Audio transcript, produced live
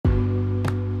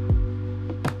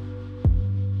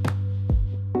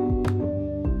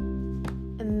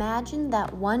Imagine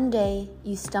that one day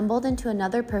you stumbled into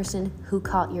another person who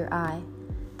caught your eye.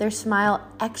 Their smile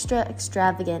extra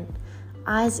extravagant,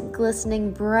 eyes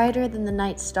glistening brighter than the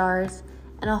night stars,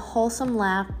 and a wholesome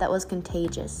laugh that was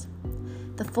contagious.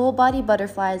 The full-body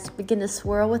butterflies begin to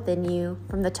swirl within you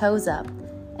from the toes up,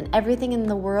 and everything in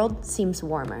the world seems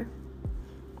warmer.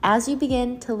 As you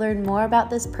begin to learn more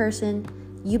about this person,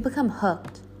 you become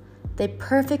hooked. They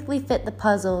perfectly fit the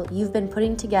puzzle you've been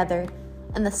putting together,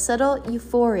 and the subtle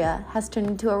euphoria has turned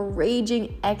into a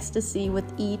raging ecstasy with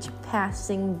each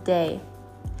passing day.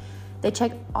 They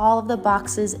check all of the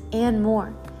boxes and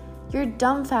more. You're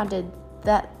dumbfounded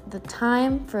that the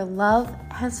time for love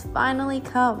has finally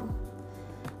come.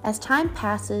 As time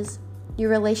passes, your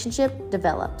relationship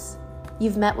develops.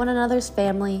 You've met one another's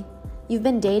family, you've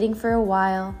been dating for a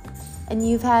while, and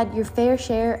you've had your fair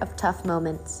share of tough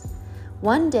moments.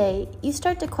 One day, you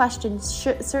start to question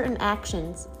certain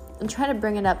actions and try to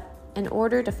bring it up in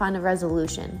order to find a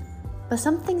resolution. But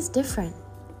something's different.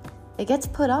 It gets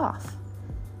put off,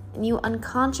 and you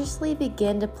unconsciously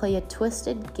begin to play a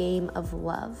twisted game of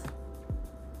love.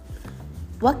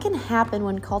 What can happen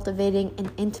when cultivating an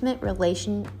intimate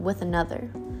relation with another?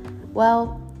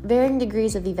 Well, varying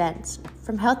degrees of events,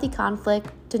 from healthy conflict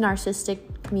to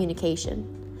narcissistic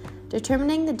communication.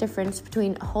 Determining the difference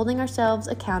between holding ourselves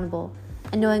accountable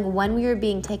and knowing when we are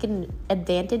being taken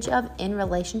advantage of in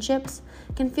relationships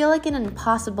can feel like an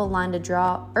impossible line to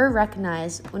draw or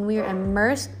recognize when we are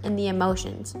immersed in the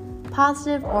emotions,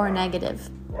 positive or negative.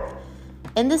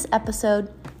 In this episode,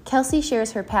 Kelsie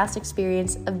shares her past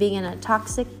experience of being in a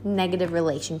toxic, negative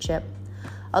relationship.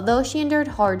 Although she endured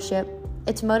hardship,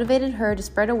 it's motivated her to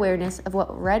spread awareness of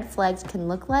what red flags can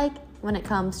look like when it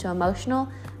comes to emotional,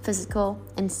 physical,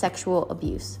 and sexual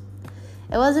abuse.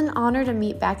 It was an honor to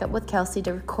meet back up with Kelsie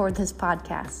to record this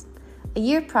podcast. A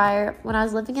year prior, when I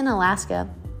was living in Alaska,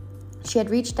 she had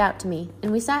reached out to me,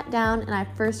 and we sat down and I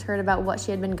first heard about what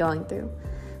she had been going through.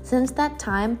 Since that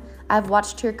time, I've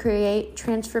watched her create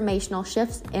transformational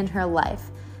shifts in her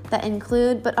life that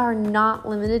include but are not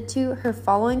limited to her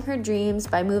following her dreams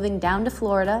by moving down to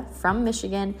Florida from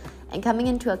Michigan and coming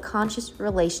into a conscious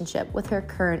relationship with her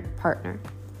current partner.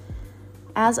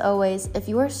 As always, if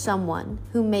you are someone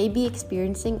who may be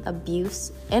experiencing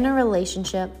abuse in a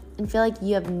relationship and feel like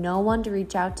you have no one to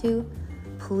reach out to,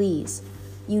 please,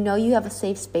 you have a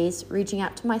safe space reaching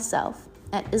out to myself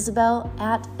at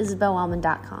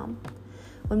isabel@isabelwellman.com.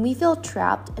 When we feel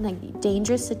trapped in a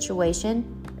dangerous situation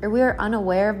or we are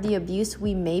unaware of the abuse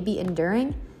we may be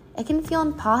enduring, it can feel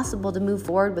impossible to move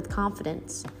forward with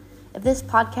confidence. If this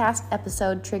podcast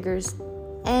episode triggers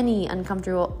any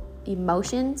uncomfortable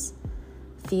emotions,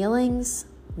 feelings,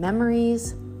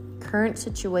 memories, current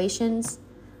situations,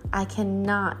 I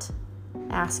cannot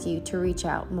ask you to reach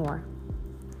out more.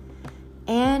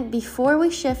 And before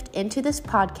we shift into this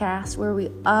podcast where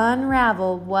we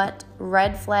unravel what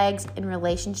red flags in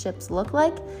relationships look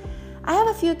like, I have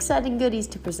a few exciting goodies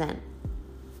to present.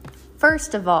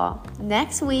 First of all,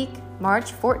 next week,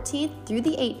 March 14th through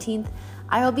the 18th,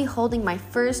 I will be holding my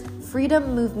first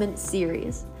Freedom Movement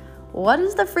series. What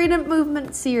is the Freedom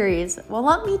Movement series? Well,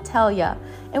 let me tell ya.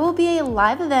 It will be a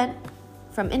live event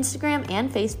from Instagram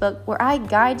and Facebook where I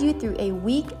guide you through a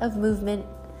week of movement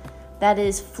that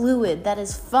is fluid, that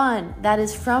is fun, that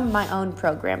is from my own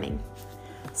programming.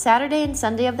 Saturday and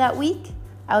Sunday of that week,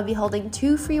 I will be holding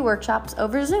 2 free workshops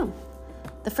over Zoom.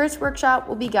 The first workshop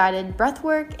will be guided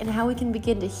breathwork and how we can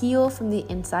begin to heal from the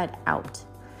inside out.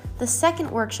 The second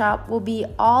workshop will be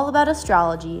all about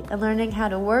astrology and learning how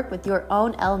to work with your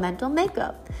own elemental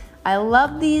makeup. I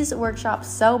love these workshops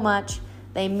so much.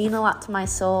 They mean a lot to my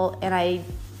soul, and I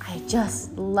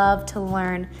just love to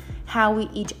learn how we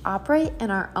each operate in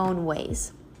our own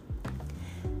ways.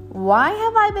 Why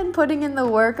have I been putting in the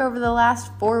work over the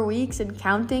last 4 weeks and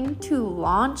counting to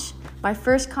launch my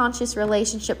first conscious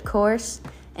relationship course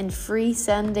and free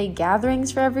Sunday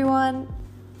gatherings for everyone?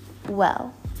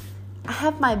 Well, I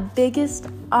have my biggest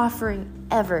offering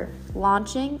ever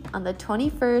launching on the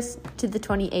 21st to the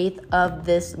 28th of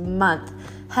this month.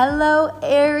 Hello,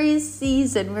 Aries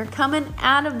season. We're coming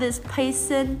out of this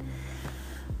Piscean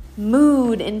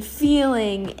mood and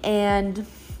feeling and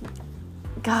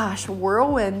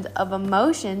whirlwind of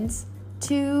emotions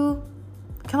to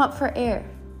come up for air,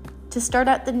 to start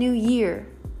out the new year,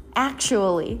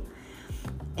 actually.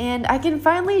 And I can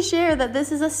finally share that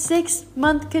this is a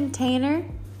 6-month container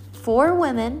for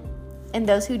women and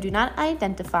those who do not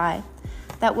identify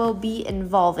that will be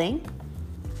involving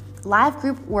live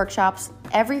group workshops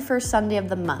every first Sunday of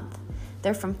the month.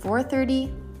 They're from 4:30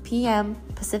 p.m.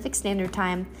 Pacific Standard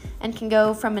Time and can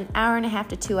go from an hour and a half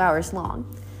to 2 hours long.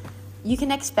 You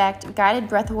can expect guided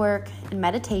breath work and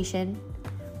meditation,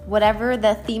 whatever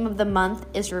the theme of the month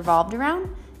is revolved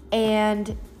around,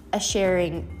 and a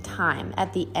sharing time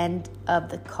at the end of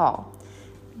the call,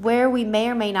 where we may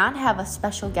or may not have a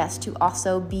special guest to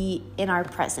also be in our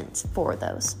presence for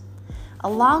those.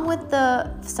 Along with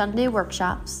the Sunday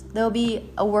workshops, there will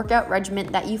be a workout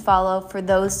regimen that you follow for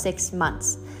those 6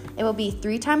 months. It will be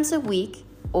 3 times a week,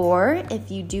 or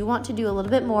if you do want to do a little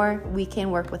bit more, we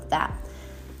can work with that.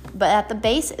 But at the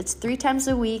base, it's 3 times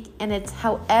a week, and it's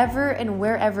however and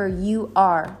wherever you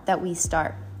are that we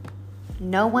start.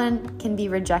 No one can be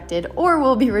rejected or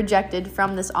will be rejected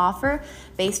from this offer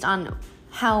based on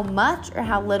how much or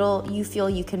how little you feel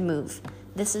you can move.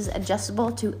 This is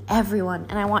adjustable to everyone,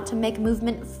 and I want to make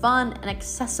movement fun and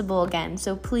accessible again.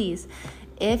 So please,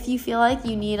 if you feel like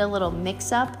you need a little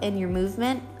mix-up in your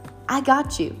movement, I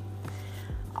got you.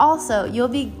 Also, you'll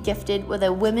be gifted with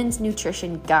a women's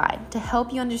nutrition guide to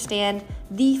help you understand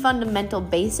the fundamental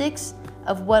basics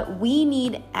of what we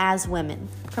need as women.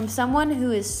 From someone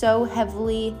who is so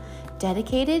heavily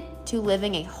dedicated to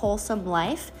living a wholesome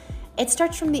life, it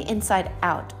starts from the inside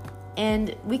out.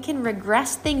 And we can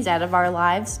regress things out of our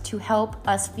lives to help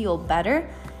us feel better,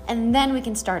 and then we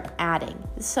can start adding,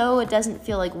 so it doesn't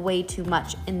feel like way too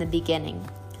much in the beginning.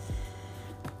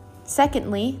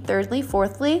 Secondly, thirdly,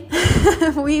 fourthly,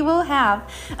 we will have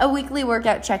a weekly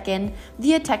workout check-in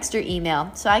via text or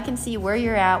email, so I can see where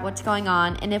you're at, what's going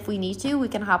on, and if we need to, we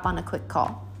can hop on a quick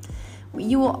call.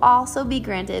 You will also be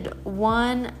granted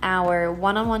 1 hour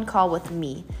one-on-one call with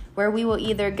me, where we will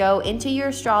either go into your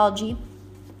astrology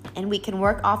and we can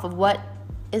work off of what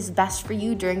is best for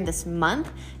you during this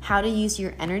month, how to use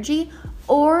your energy,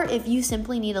 or if you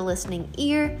simply need a listening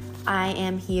ear, I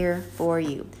am here for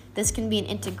you. This can be an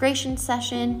integration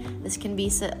session, this can be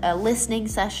a listening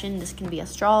session, this can be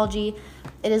astrology.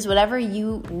 It is whatever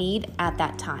you need at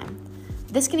that time.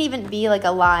 This can even be like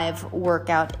a live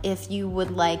workout if you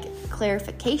would like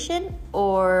clarification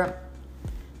or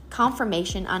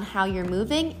confirmation on how you're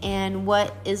moving and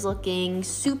what is looking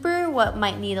super, what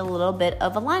might need a little bit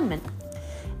of alignment.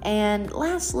 And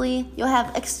lastly, you'll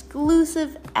have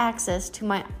exclusive access to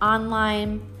my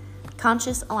online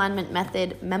Conscious Alignment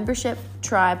Method membership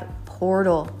tribe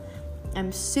portal.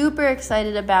 I'm super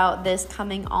excited about this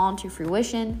coming on to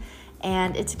fruition,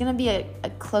 and it's going to be a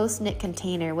close-knit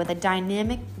container with a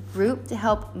dynamic group to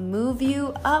help move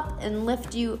you up and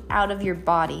lift you out of your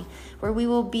body, where we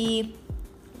will be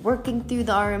working through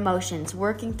our emotions,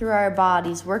 working through our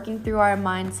bodies, working through our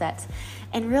mindsets,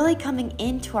 and really coming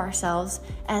into ourselves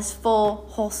as full,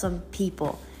 wholesome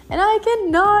people. And I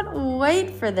cannot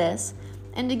wait for this.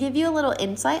 And to give you a little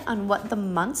insight on what the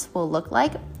months will look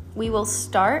like, we will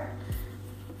start.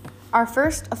 Our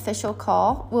first official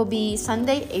call will be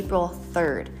Sunday, April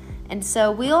 3rd. And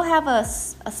so we'll have a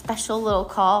special little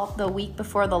call the week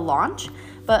before the launch.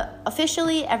 But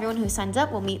officially, everyone who signs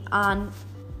up will meet on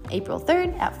April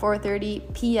 3rd at 4:30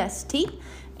 PST,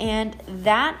 and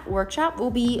that workshop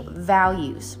will be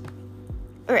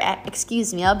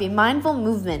it'll be mindful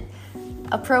movement,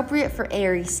 appropriate for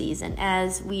Aries season.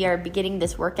 As we are beginning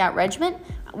this workout regimen,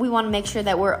 we want to make sure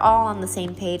that we're all on the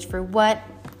same page for what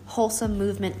wholesome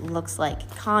movement looks like,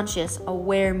 conscious,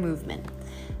 aware movement.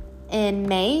 In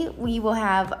May, we will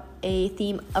have a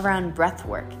theme around breath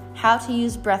work, how to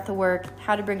use breath work,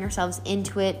 how to bring ourselves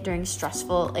into it during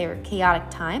stressful or chaotic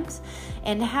times,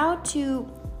 and how to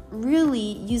really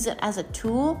use it as a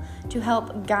tool to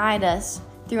help guide us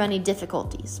through any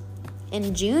difficulties.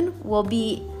 In June, we'll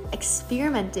be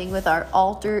experimenting with our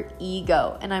alter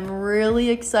ego, and I'm really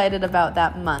excited about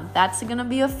that month. That's going to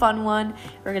be a fun one.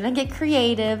 We're going to get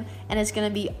creative, and it's going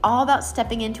to be all about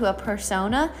stepping into a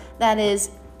persona that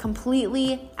is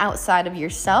completely outside of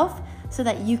yourself so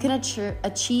that you can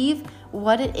achieve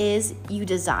what it is you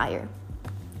desire.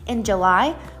 In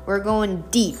July, we're going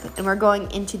deep, and we're going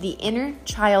into the inner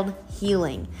child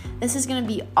healing. This is going to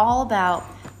be all about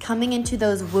coming into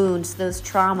those wounds, those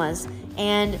traumas,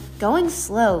 and going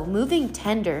slow, moving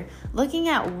tender, looking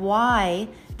at why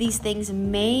these things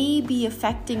may be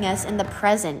affecting us in the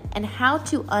present and how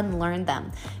to unlearn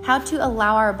them, how to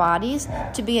allow our bodies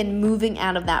to begin moving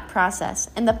out of that process.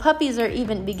 And the puppies are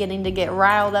even beginning to get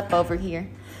riled up over here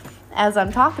as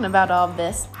I'm talking about all of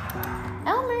this.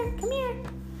 Elmer, come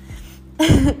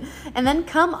here. And then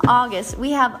come August,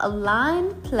 we have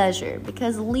aligned pleasure,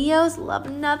 because Leos love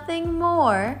nothing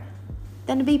more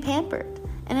than to be pampered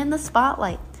and in the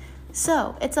spotlight.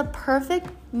 So it's a perfect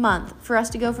month for us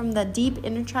to go from the deep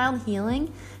inner child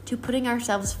healing to putting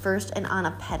ourselves first and on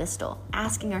a pedestal,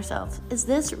 asking ourselves, is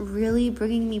this really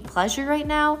bringing me pleasure right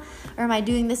now? Or am I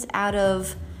doing this out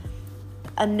of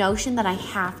a notion that I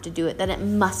have to do it, that it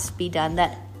must be done,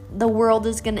 that the world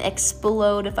is going to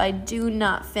explode if I do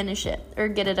not finish it or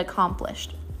get it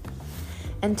accomplished.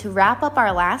 And to wrap up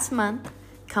our last month,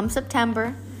 come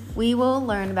September, we will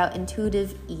learn about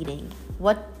intuitive eating.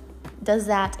 What does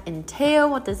that entail?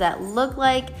 What does that look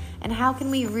like? And how can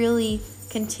we really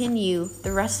continue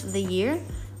the rest of the year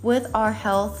with our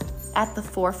health at the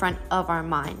forefront of our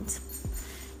minds?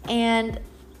 And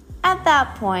at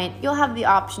that point, you'll have the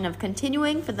option of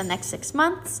continuing for the next 6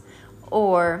 months,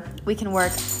 or we can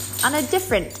work on a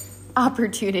different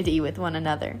opportunity with one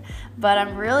another. But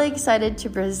I'm really excited to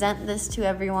present this to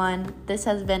everyone. This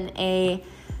has been a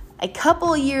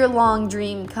couple year long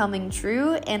dream coming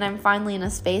true, and I'm finally in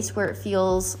a space where it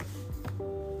feels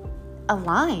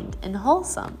aligned and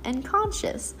wholesome and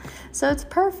conscious. So it's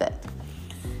perfect.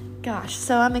 Gosh,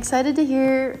 so I'm excited to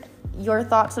hear your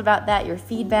thoughts about that, your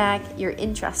feedback, your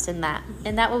interest in that.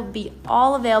 And that will be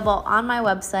all available on my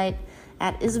website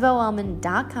at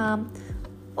isabelwellman.com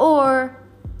or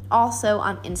also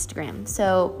on Instagram.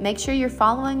 So make sure you're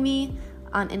following me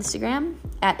on Instagram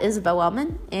at Isabel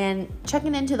Wellman and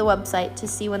checking into the website to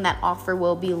see when that offer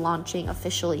will be launching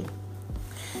officially.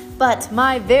 But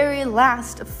my very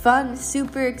last fun,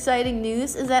 super exciting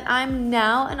news is that I'm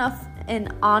now an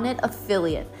Onnit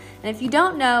affiliate. And if you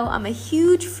don't know, I'm a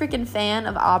huge freaking fan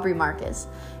of Aubrey Marcus.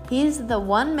 He's the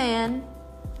one man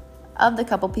of the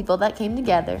couple people that came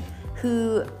together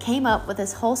who came up with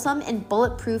this wholesome and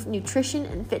bulletproof nutrition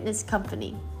and fitness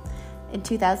company in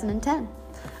 2010.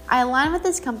 I align with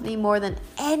this company more than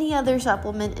any other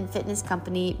supplement and fitness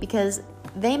company because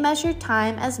they measure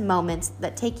time as moments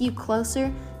that take you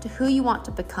closer to who you want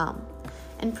to become.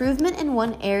 Improvement in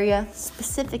one area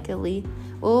specifically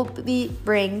will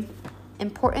bring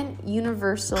important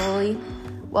universally,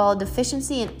 while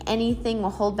deficiency in anything will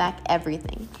hold back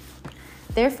everything.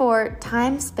 Therefore,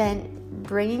 time spent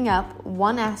bringing up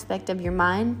one aspect of your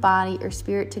mind, body, or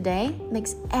spirit today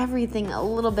makes everything a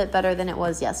little bit better than it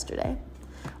was yesterday.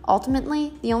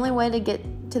 Ultimately, the only way to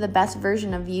get to the best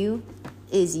version of you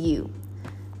is you.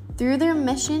 Through their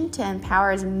mission to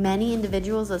empower as many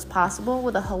individuals as possible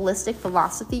with a holistic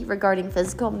philosophy regarding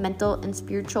physical, mental, and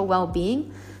spiritual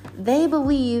well-being, they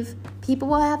believe people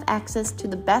will have access to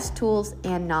the best tools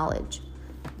and knowledge.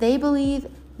 They believe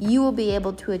you will be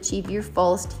able to achieve your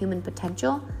fullest human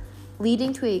potential,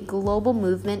 leading to a global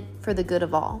movement for the good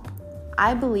of all.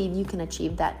 I believe you can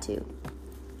achieve that too.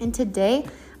 And today,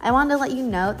 I wanted to let you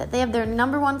know that they have their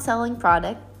number one selling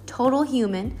product, Total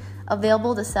Human,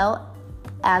 available to sell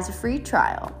as a free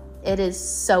trial. It is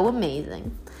so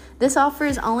amazing. This offer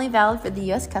is only valid for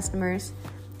the US customers,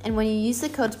 and when you use the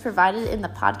codes provided in the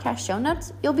podcast show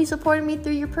notes, you'll be supporting me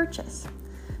through your purchase.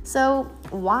 So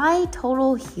why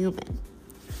Total Human?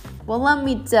 Well, let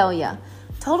me tell you,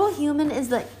 Total Human is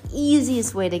the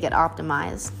easiest way to get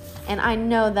optimized, and I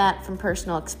know that from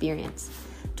personal experience.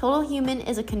 Total Human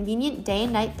is a convenient day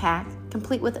and night pack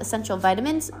complete with essential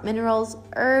vitamins, minerals,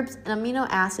 herbs, and amino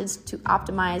acids to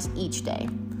optimize each day.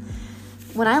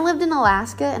 When I lived in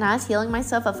Alaska and I was healing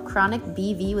myself of chronic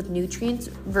BV with nutrients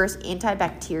versus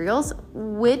antibacterials,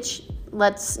 which,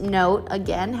 let's note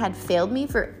again, had failed me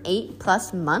for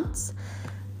 8+ months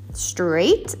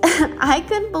straight, I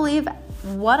couldn't believe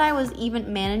what I was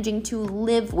even managing to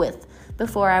live with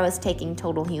before I was taking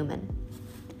Total Human.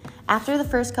 After the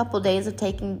first couple days of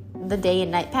taking the day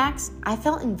and night packs, I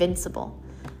felt invincible.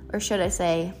 Or should I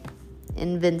say,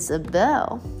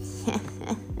 invincible.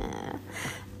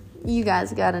 You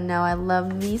guys gotta know I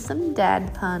love me some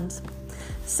dad puns.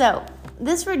 So,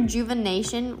 this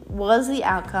rejuvenation was the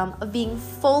outcome of being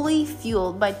fully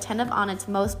fueled by 10 of Onnit's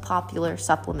most popular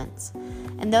supplements.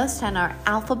 And those 10 are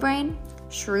Alpha Brain,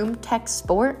 Shroom Tech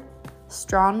Sport,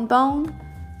 Strong Bone,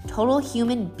 Total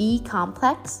Human B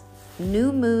Complex,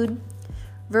 New Mood,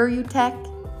 Verutech,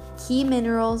 Key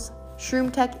Minerals,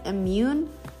 Shroom Tech Immune,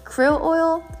 Krill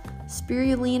Oil,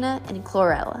 Spirulina, and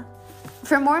Chlorella.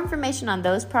 For more information on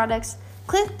those products,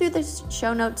 click through the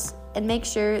show notes and make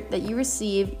sure that you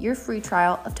receive your free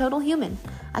trial of Total Human.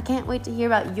 I can't wait to hear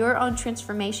about your own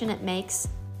transformation it makes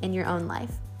in your own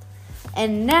life.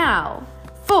 And now,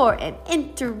 for an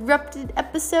interrupted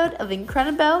episode of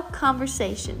Incredible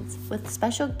Conversations with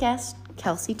special guest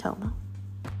Kelsie Thomma.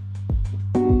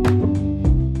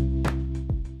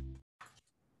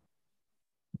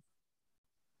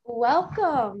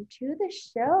 Welcome to the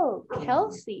show,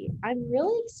 Kelsie. I'm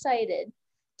really excited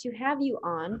to have you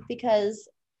on because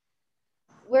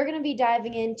we're going to be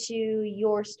diving into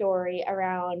your story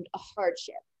around a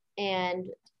hardship, and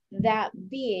that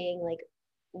being like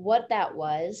what that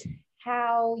was,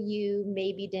 how you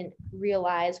maybe didn't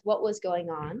realize what was going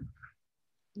on,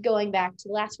 going back to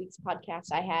last week's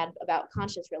podcast I had about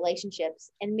conscious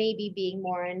relationships and maybe being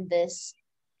more in this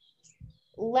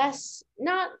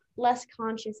not less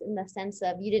conscious in the sense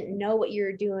of you didn't know what you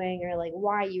were doing or like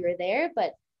why you were there,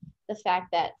 but the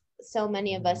fact that so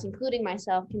many of us, including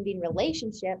myself, can be in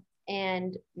relationship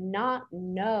and not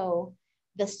know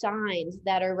the signs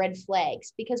that are red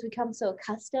flags because we come so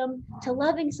accustomed to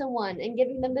loving someone and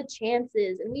giving them the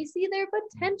chances, and we see their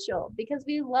potential because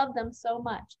we love them so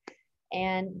much.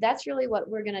 And that's really what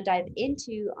we're going to dive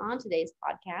into on today's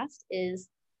podcast is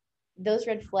those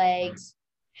red flags,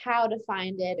 how to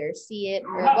find it or see it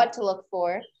or what to look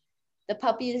for. The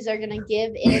puppies are going to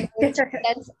give in their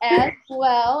sense as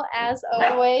well as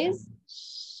always.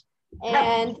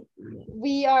 And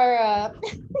we are,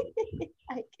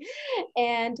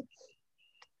 and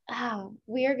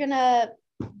we are going to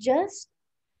just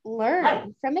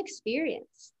learn from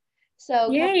experience.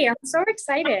 So, yay, I'm so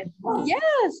excited.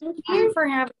 Yes. Thank you for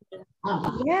having me.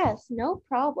 Yes, no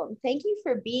problem. Thank you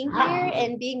for being here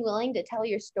and being willing to tell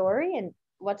your story and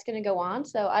what's going to go on.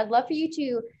 So I'd love for you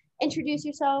to introduce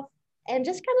yourself and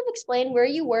just kind of explain where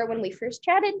you were when we first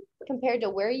chatted compared to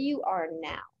where you are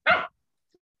now.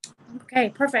 Okay,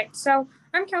 perfect. So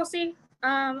I'm Kelsie.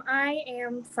 I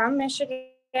am from Michigan.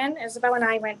 Isabel and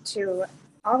I went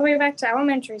all the way back to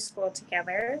elementary school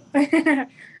together.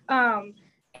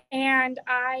 And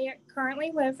I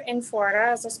currently live in Florida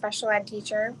as a special ed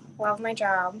teacher. Love my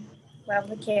job, love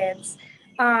the kids.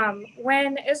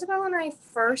 When Isabel and I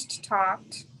first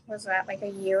talked, was that like a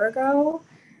year ago?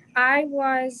 I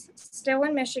was still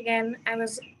in Michigan. I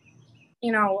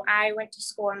went to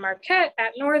school in Marquette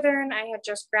at Northern. I had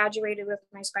just graduated with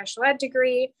my special ed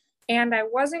degree, and I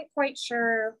wasn't quite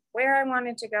sure where I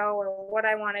wanted to go or what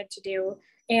I wanted to do.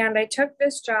 And I took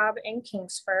this job in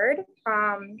Kingsford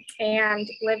and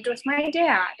lived with my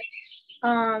dad,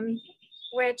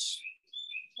 which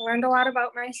learned a lot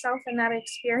about myself in that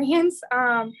experience.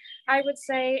 I would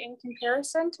say in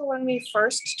comparison to when we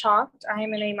first talked, I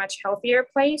am in a much healthier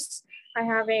place. I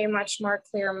have a much more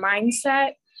clear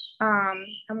mindset. I'm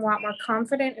a lot more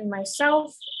confident in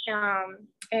myself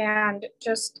and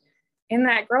just in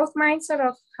that growth mindset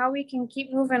of how we can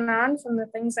keep moving on from the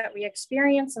things that we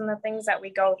experience and the things that we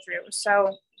go through.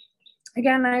 So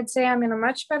again, I'd say I'm in a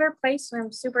much better place and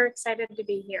I'm super excited to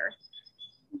be here.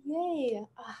 Yay.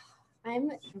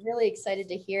 I'm really excited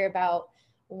to hear about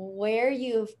where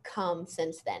you've come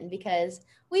since then because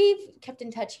we've kept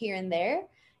in touch here and there,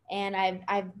 and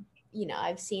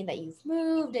I've seen that you've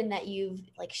moved and that you've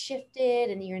like shifted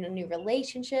and you're in a new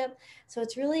relationship. So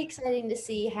it's really exciting to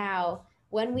see how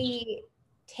when we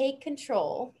take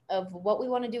control of what we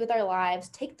want to do with our lives,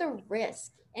 take the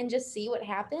risk and just see what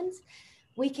happens,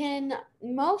 we can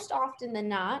most often than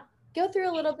not go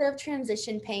through a little bit of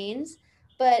transition pains,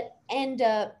 but end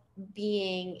up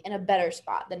being in a better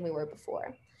spot than we were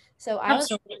before. So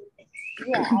Absolutely.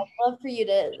 I'd love for you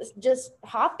to just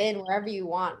hop in wherever you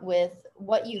want with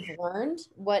what you've learned,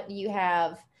 what you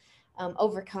have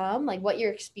overcome, like what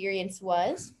your experience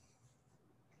was.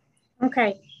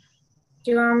 Okay. Do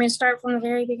you want me to start from the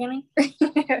very beginning?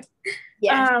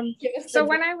 Yeah. So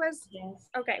when I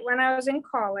was in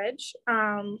college,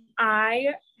 I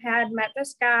had met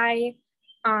this guy.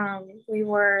 We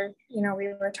were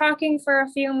talking for a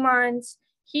few months.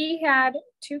 He had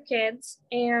 2 kids,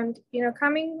 and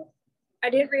I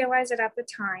didn't realize it at the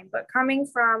time, but coming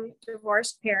from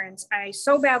divorced parents, I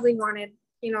so badly wanted,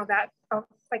 that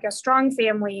like a strong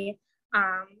family,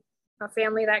 a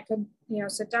family that could,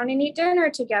 sit down and eat dinner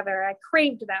together. I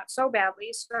craved that so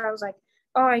badly. So I was like,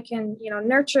 oh, I can,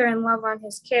 nurture and love on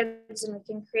his kids and we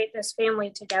can create this family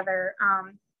together.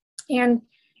 And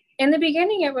in the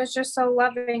beginning, it was just so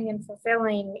loving and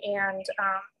fulfilling. And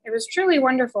it was truly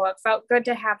wonderful. It felt good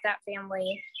to have that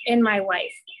family in my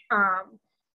life.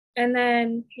 And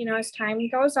then, as time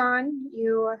goes on,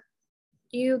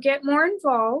 you get more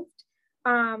involved.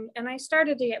 And I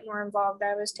started to get more involved.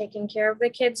 I was taking care of the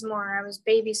kids more. I was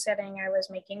babysitting. I was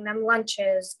making them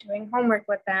lunches, doing homework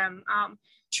with them,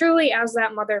 truly as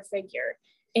that mother figure.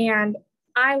 And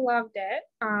I loved it.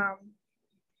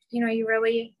 You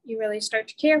really start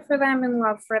to care for them and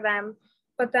love for them.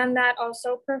 But then that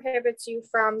also prohibits you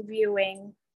from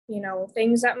viewing,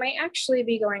 things that might actually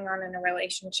be going on in a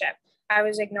relationship. I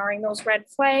was ignoring those red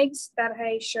flags that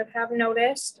I should have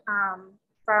noticed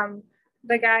from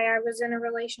the guy I was in a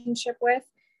relationship with.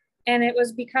 And it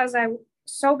was because I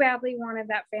so badly wanted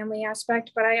that family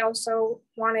aspect, but I also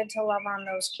wanted to love on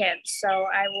those kids. So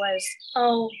I was,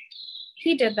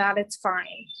 he did that, it's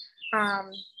fine.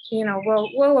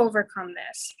 We'll overcome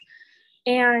this.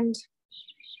 And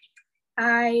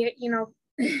I,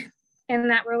 in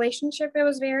that relationship, it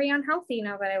was very unhealthy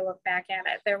now that I look back at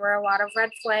it. There were a lot of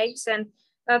red flags, and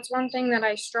that's one thing that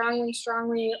I strongly,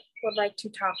 strongly would like to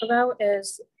talk about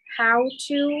is how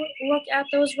to look at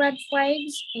those red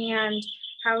flags and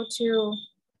how to,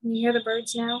 can you hear the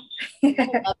birds now?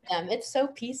 I love them. It's so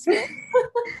peaceful.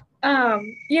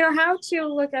 How to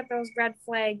look at those red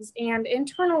flags and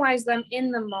internalize them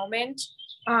in the moment,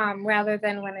 rather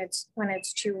than when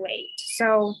it's too late.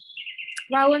 So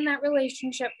while in that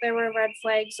relationship, there were red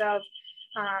flags of,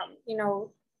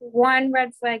 one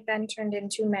red flag then turned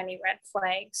into many red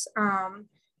flags.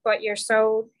 But you're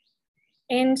so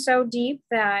deep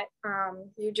that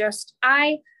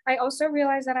I also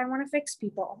realized that I want to fix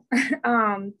people.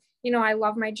 I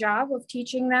love my job of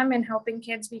teaching them and helping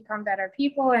kids become better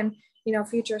people and,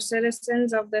 future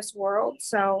citizens of this world.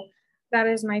 So that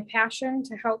is my passion,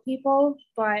 to help people.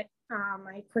 But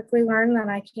I quickly learned that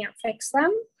I can't fix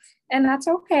them, and that's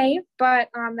okay. But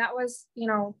that was,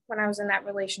 when I was in that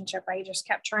relationship, I just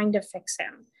kept trying to fix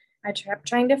him. I kept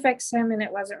trying to fix him, and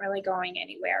it wasn't really going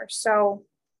anywhere. So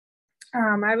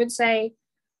I would say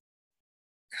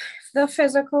the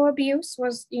physical abuse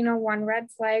was, one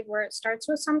red flag, where it starts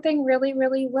with something really,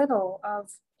 really little of,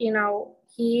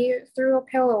 he threw a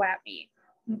pillow at me.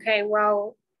 Okay,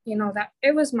 well, that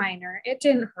it was minor. It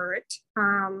didn't hurt.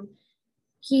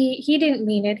 He didn't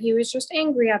mean it. He was just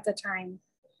angry at the time.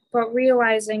 But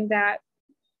realizing that,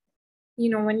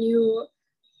 when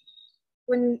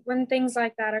things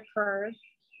like that occur,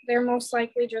 they're most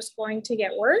likely just going to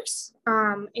get worse.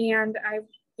 And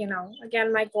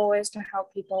again, my goal is to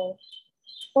help people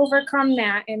overcome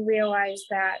that and realize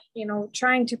that,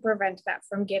 trying to prevent that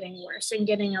from getting worse and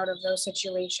getting out of those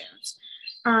situations.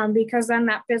 Because then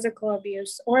that physical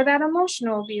abuse or that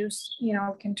emotional abuse,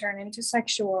 can turn into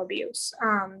sexual abuse.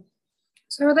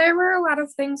 So there were a lot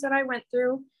of things that I went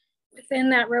through within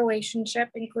that relationship,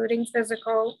 including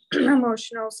physical,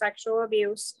 emotional, sexual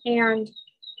abuse. And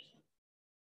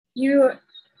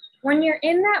when you're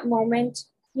in that moment,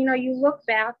 you look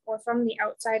back or from the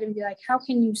outside and be like, how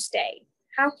can you stay?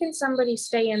 How can somebody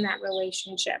stay in that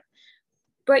relationship?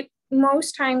 But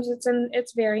most times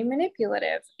it's very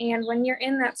manipulative. And when you're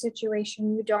in that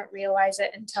situation, you don't realize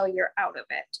it until you're out of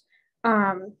it.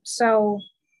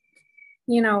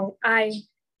 I,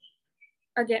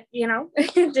 again,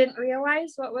 didn't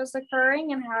realize what was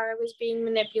occurring and how I was being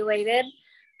manipulated.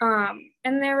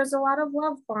 And there was a lot of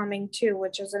love bombing too,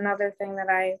 which is another thing that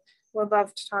I would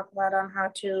love to talk about on how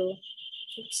to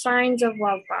signs of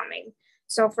love bombing.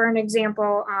 So for an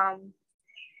example,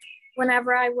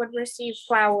 whenever I would receive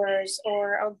flowers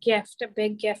or a gift, a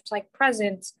big gift like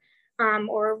presents,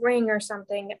 or a ring or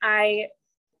something, I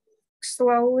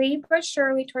slowly but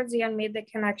surely towards the end made the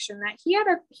connection that he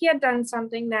had done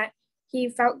something that he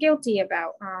felt guilty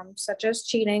about, such as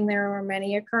cheating. There were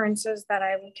many occurrences that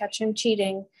I would catch him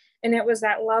cheating. And it was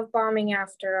that love bombing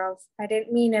after of, I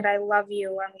didn't mean it. I love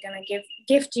you. I'm going to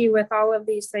gift you with all of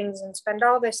these things and spend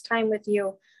all this time with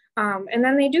you. And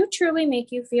then they do truly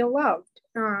make you feel loved.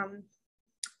 And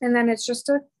then it's just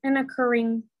an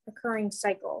occurring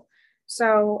cycle.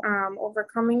 So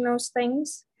overcoming those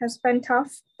things has been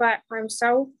tough, but I'm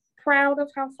so proud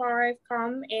of how far I've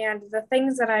come and the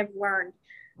things that I've learned.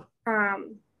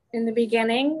 In the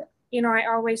beginning, I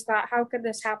always thought, how could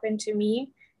this happen to me?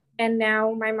 And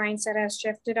now my mindset has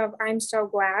shifted of, I'm so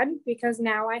glad, because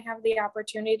now I have the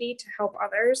opportunity to help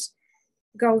others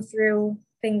go through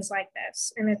things like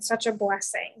this. And it's such a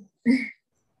blessing.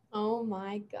 Oh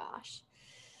my gosh.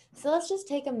 So let's just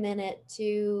take a minute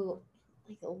to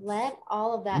let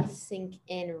all of that sink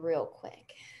in real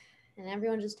quick. And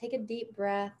everyone just take a deep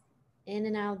breath in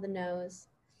and out of the nose.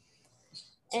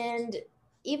 And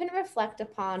even reflect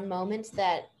upon moments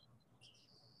that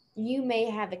you may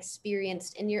have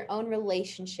experienced in your own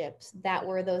relationships that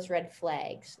were those red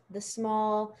flags, the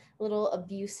small little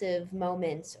abusive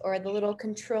moments, or the little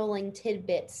controlling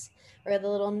tidbits, or the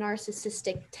little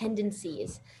narcissistic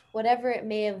tendencies, whatever it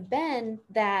may have been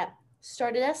that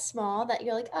started as small that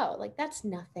you're like, oh, like that's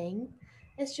nothing.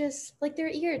 It's just like they're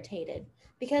irritated,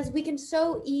 because we can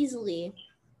so easily,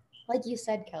 like you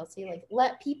said, Kelsie, like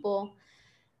let people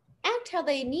act how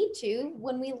they need to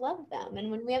when we love them and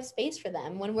when we have space for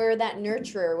them, when we're that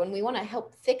nurturer, when we want to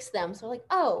help fix them. So like,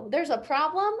 oh, there's a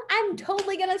problem, I'm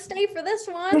totally gonna stay for this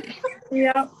one.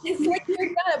 Yeah. It's like,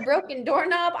 you've got a broken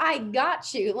doorknob, I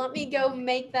got you, let me go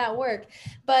make that work.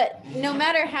 But no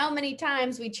matter how many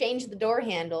times we change the door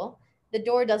handle, the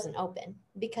door doesn't open,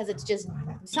 because it's just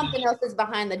something else is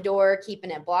behind the door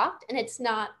keeping it blocked, and it's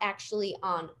not actually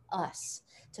on us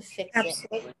to fix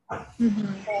Absolutely. it. Mm-hmm.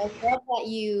 So I love that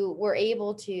you were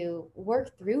able to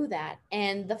work through that,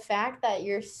 and the fact that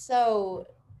you're so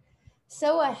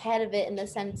so ahead of it in the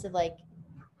sense of like,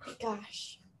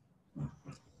 gosh,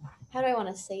 how do I want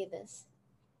to say this?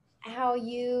 How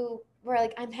you were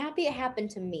like, I'm happy it happened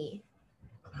to me.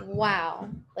 Wow.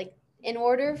 Like, in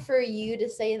order for you to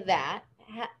say that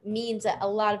means that a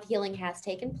lot of healing has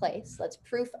taken place. That's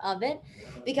proof of it,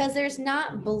 because there's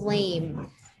not blame.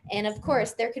 And of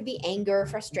course, there could be anger,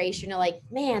 frustration, or like,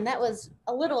 man, that was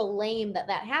a little lame that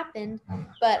happened.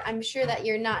 But I'm sure that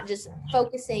you're not just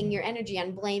focusing your energy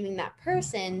on blaming that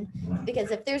person,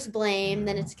 because if there's blame,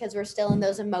 then it's because we're still in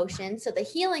those emotions. So the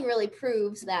healing really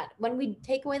proves that when we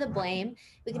take away the blame,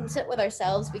 we can sit with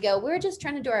ourselves. We go, we're just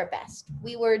trying to do our best.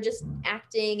 We were just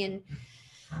acting and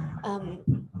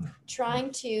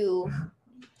trying to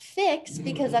fix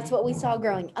because that's what we saw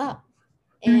growing up.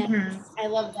 And I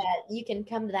love that you can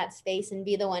come to that space and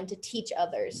be the one to teach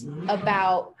others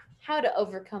about how to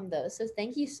overcome those. So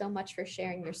thank you so much for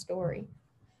sharing your story.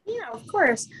 Yeah, of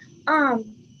course. What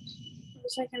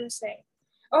was I going to say?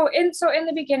 Oh, and so in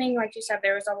the beginning, like you said,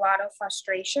 there was a lot of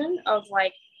frustration of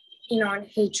like, and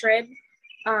hatred.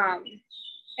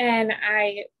 And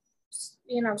I,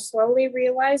 slowly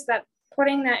realized that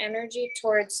putting that energy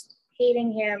towards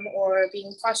hating him or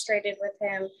being frustrated with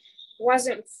him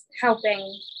wasn't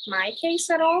helping my case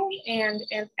at all. And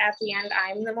at the end,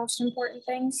 I'm the most important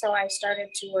thing. So I started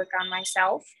to work on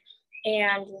myself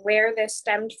and where this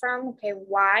stemmed from. Okay,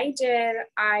 why did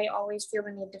I always feel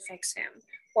the need to fix him?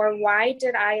 Or why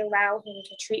did I allow him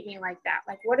to treat me like that?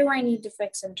 Like, what do I need to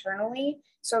fix internally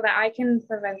so that I can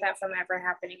prevent that from ever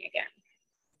happening again?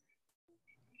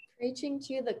 Preaching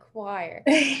to the choir.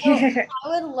 So I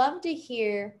would love to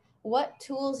hear what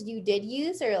tools you did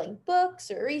use, or like books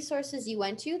or resources you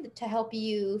went to help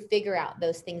you figure out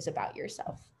those things about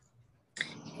yourself.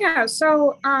 Yeah,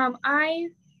 so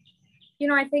I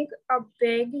think a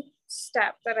big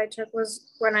step that I took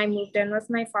was when I moved in with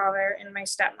my father and my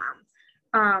stepmom.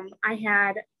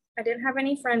 I didn't have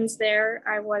any friends there.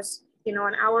 I was, an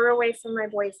hour away from my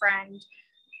boyfriend.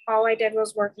 All I did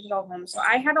was work and go home. So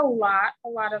I had a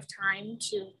lot of time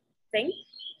to think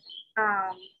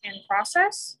and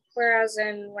process. Whereas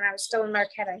when I was still in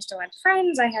Marquette, I still had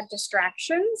friends, I had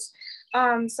distractions.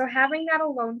 So having that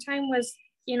alone time was,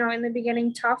 in the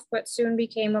beginning tough, but soon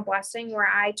became a blessing, where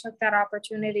I took that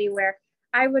opportunity where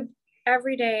I would,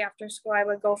 every day after school, I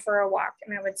would go for a walk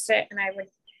and I would sit and I would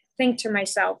think to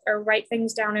myself or write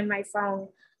things down in my phone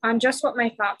on just what my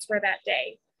thoughts were that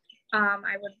day.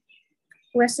 I would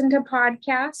listen to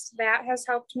podcasts. That has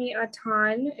helped me a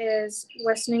ton, is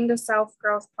listening to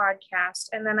self-growth podcasts.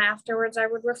 And then afterwards, I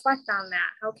would reflect on that.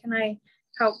 How can I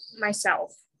help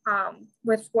myself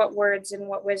with what words and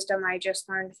what wisdom I just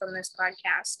learned from this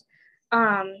podcast?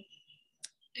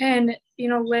 And,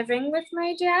 living with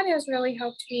my dad has really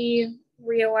helped me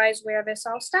realize where this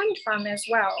all stemmed from as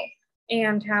well,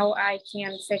 and how I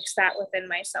can fix that within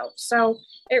myself. So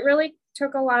it really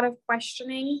took a lot of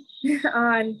questioning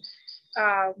on,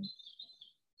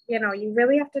 you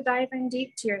really have to dive in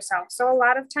deep to yourself. So a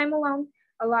lot of time alone,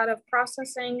 a lot of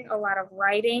processing, a lot of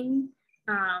writing,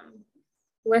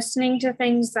 listening to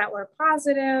things that were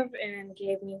positive and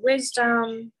gave me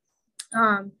wisdom.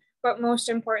 But most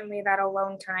importantly, that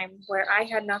alone time where I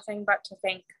had nothing but to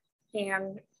think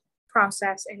and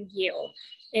process and heal.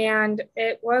 And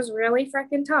it was really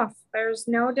freaking tough. There's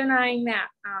no denying that.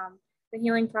 The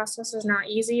healing process is not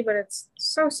easy, but it's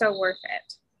so worth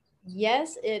it.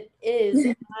 Yes, it is.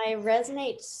 I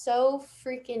resonate so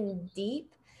freaking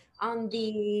deep on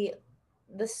the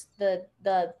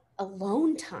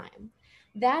alone time.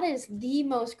 That is the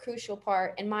most crucial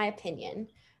part, in my opinion,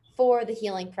 for the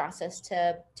healing process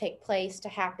to take place, to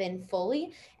happen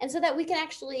fully, and so that we can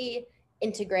actually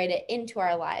integrate it into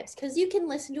our lives. Because you can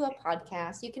listen to a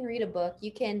podcast, you can read a book,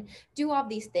 you can do all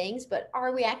these things, but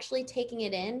are we actually taking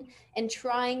it in and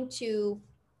trying to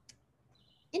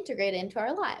integrate it into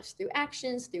our lives through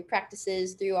actions, through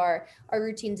practices, through our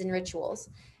routines and rituals?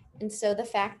 And so the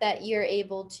fact that you're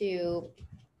able to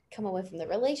come away from the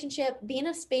relationship, be in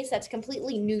a space that's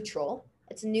completely neutral,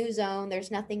 it's a new zone,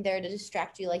 there's nothing there to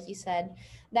distract you, like you said,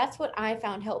 that's what I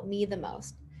found helped me the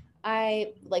most.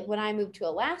 When I moved to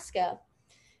Alaska,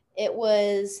 it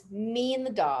was me and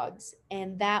the dogs,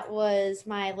 and that was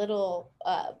my little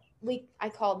I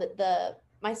called it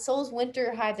my soul's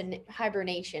winter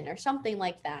hibernation or something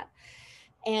like that.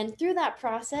 And through that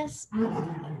process,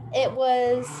 it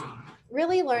was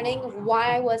really learning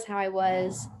why I was how I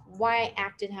was, why I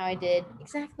acted how I did,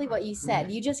 exactly what you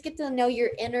said. You just get to know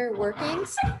your inner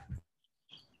workings.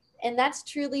 And that's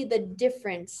truly the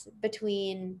difference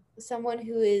between someone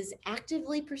who is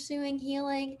actively pursuing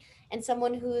healing and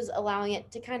someone who's allowing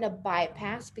it to kind of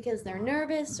bypass because they're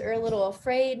nervous or a little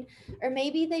afraid, or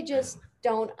maybe they just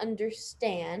don't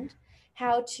understand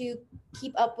how to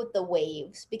keep up with the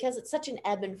waves because it's such an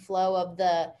ebb and flow of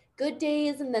the good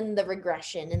days and then the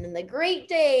regression and then the great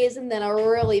days and then a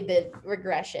really big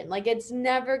regression. Like it's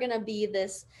never going to be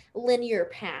this linear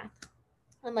path.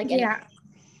 Unlike any. Yeah.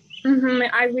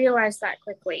 I realized that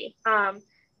quickly.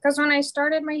 Because when I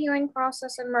started my healing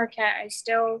process in Marquette, I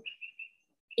still,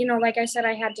 like I said,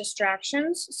 I had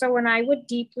distractions. So when I would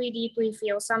deeply, deeply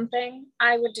feel something,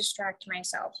 I would distract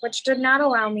myself, which did not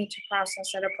allow me to process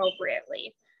it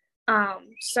appropriately.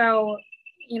 So,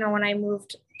 when I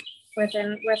moved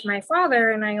with my father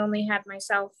and I only had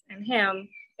myself and him,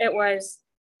 it was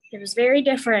very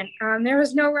different. There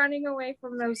was no running away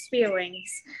from those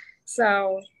feelings.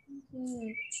 So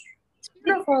it's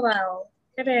beautiful though.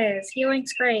 It is.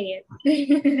 Healing's great.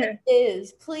 It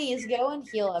is. Please go and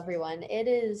heal everyone. It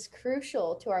is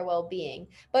crucial to our well-being.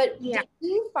 But Yeah. did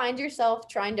you find yourself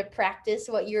trying to practice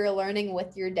what you're learning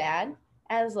with your dad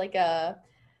as like a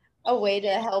way to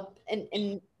help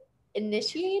and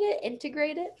initiate it,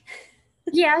 integrate it?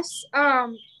 Yes.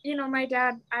 My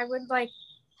dad, I would like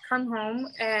come home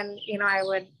and,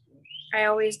 I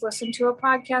always listened to a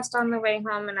podcast on the way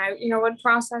home and I, would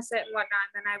process it and whatnot.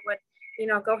 And then I would,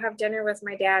 go have dinner with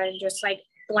my dad and just like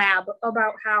blab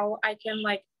about how I can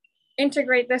like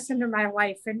integrate this into my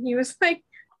life. And he was like,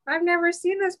 I've never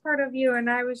seen this part of you. And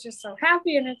I was just so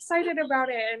happy and excited about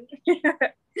it. And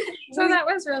so that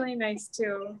was really nice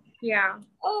too. Yeah.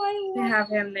 Oh, I to love have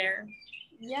him there.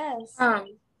 Yes.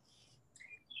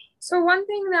 So one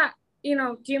thing that,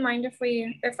 do you mind if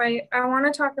I want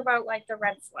to talk about like the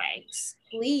red flags?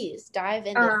 Please dive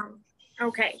into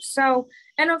Okay. So,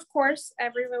 and of course,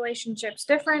 every relationship's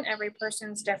different. Every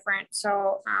person's different.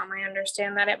 So I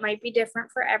understand that it might be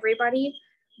different for everybody.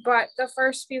 But the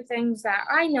first few things that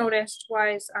I noticed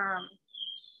was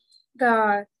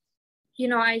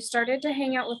I started to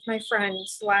hang out with my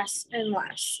friends less and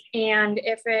less. And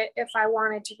if I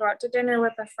wanted to go out to dinner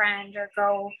with a friend or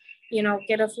go,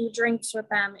 get a few drinks with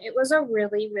them, it was a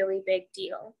really, really big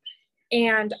deal.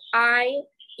 And I,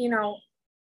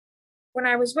 when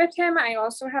I was with him, I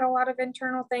also had a lot of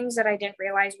internal things that I didn't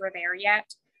realize were there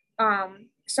yet.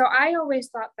 So I always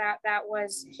thought that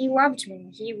was, he loved me.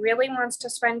 He really wants to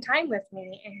spend time with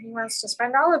me and he wants to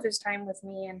spend all of his time with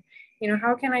me. And,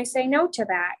 how can I say no to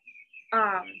that?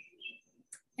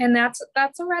 And that's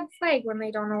a red flag when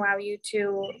they don't allow you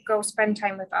to go spend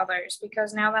time with others,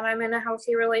 because now that I'm in a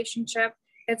healthy relationship,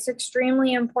 it's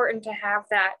extremely important to have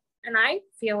that. And I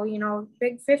feel,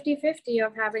 big 50-50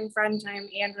 of having friend time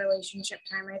and relationship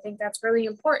time. I think that's really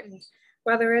important,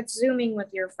 whether it's Zooming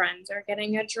with your friends or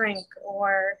getting a drink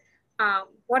or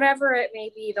whatever it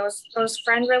may be. Those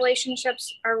friend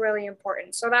relationships are really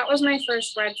important. So that was my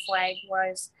first red flag,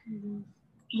 was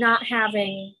not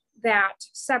having that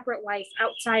separate life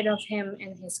outside of him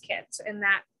and his kids, and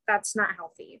that's not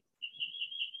healthy.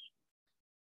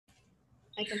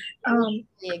 I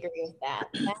completely agree with that.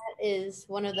 That is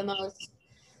one of the most,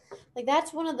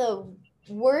 that's one of the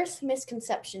worst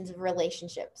misconceptions of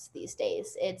relationships these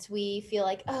days. We feel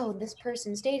like, oh, this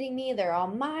person's dating me, they're all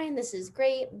mine, this is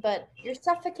great, but you're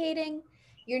suffocating.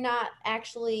 You're not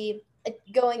actually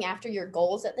going after your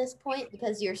goals at this point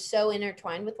because you're so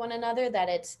intertwined with one another that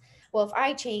it's, well, if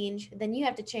I change, then you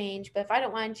have to change. But if I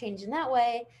don't want to change in that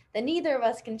way, then neither of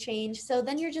us can change. So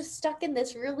then you're just stuck in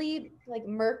this really like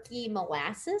murky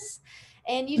molasses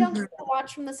and you don't get to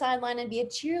watch from the sideline and be a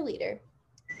cheerleader.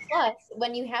 Plus,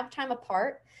 when you have time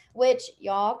apart, which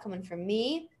y'all coming from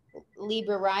me,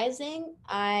 Libra rising,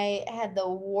 I had the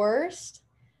worst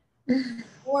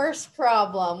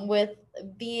problem with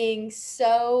being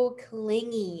so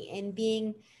clingy and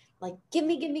being like, give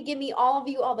me all of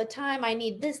you all the time. I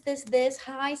need this,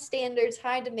 high standards,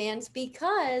 high demands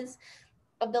because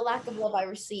of the lack of love I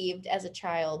received as a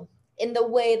child in the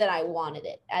way that I wanted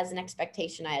it, as an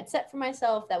expectation I had set for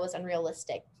myself that was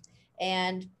unrealistic.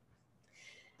 And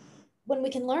when we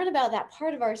can learn about that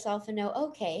part of ourselves and know,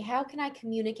 okay, how can I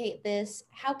communicate this?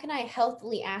 How can I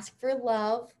healthily ask for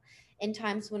love in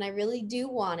times when I really do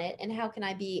want it? And how can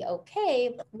I be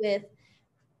okay with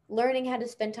learning how to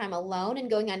spend time alone and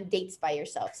going on dates by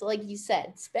yourself? So like you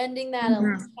said, spending that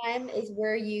alone time is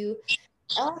where you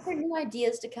allow for new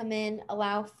ideas to come in,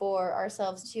 allow for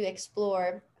ourselves to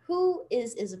explore who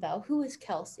is Isabel, who is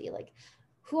Kelsie, like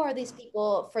who are these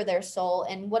people for their soul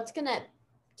and what's going to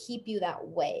keep you that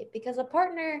way, because a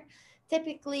partner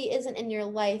typically isn't in your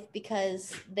life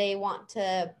because they want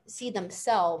to see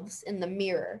themselves in the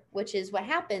mirror, which is what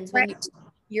happens when Right.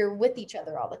 you're with each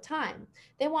other all the time.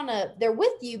 They're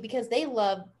with you because they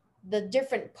love the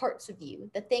different parts of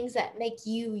you, the things that make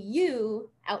you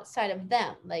you outside of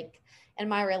them. Like in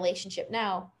my relationship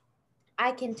now,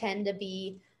 I can tend to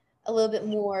be a little bit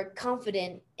more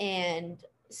confident and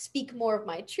speak more of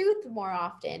my truth more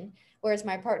often, whereas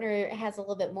my partner has a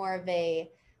little bit more of a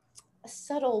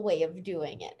subtle way of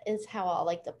doing it, is how I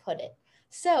like to put it.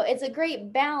 So it's a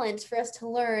great balance for us to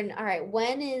learn, all right,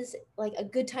 when is like a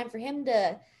good time for him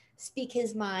to speak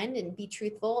his mind and be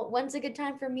truthful? When's a good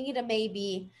time for me to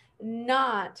maybe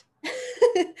not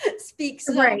speak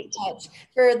so Right. much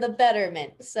for the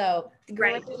betterment? So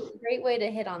great, Right. great way to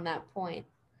hit on that point.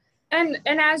 And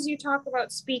as you talk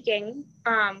about speaking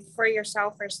for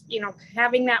yourself, or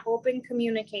having that open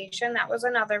communication, that was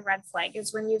another red flag,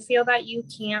 is when you feel that you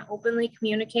can't openly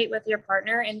communicate with your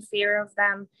partner in fear of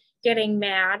them getting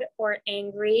mad or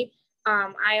angry.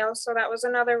 I also, that was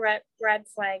another red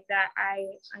flag that I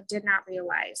did not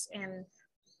realize. And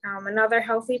another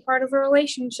healthy part of a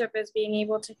relationship is being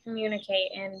able to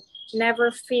communicate and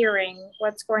never fearing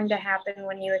what's going to happen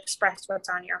when you express what's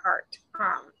on your heart.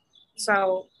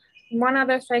 So one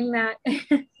other thing that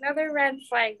another red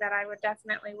flag that I would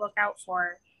definitely look out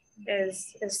for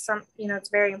is some, it's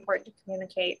very important to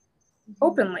communicate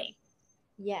openly.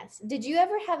 Yes. Did you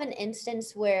ever have an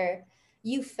instance where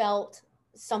you felt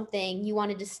something, you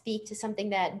wanted to speak to something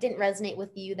that didn't resonate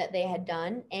with you that they had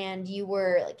done, and you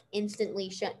were like instantly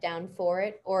shut down for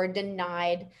it or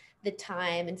denied the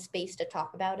time and space to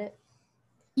talk about it?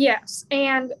 Yes,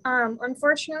 and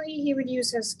unfortunately, he would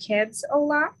use his kids a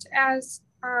lot as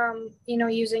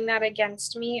using that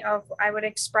against me. Of I would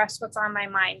express what's on my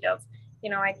mind. Of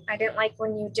I didn't like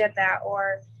when you did that,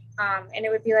 or and it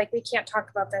would be like, we can't talk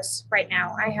about this right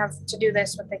now. I have to do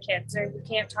this with the kids, or you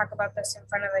can't talk about this in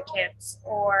front of the kids,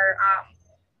 or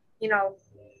you know,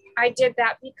 I did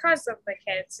that because of the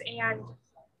kids, and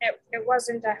it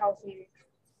wasn't a healthy.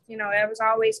 It was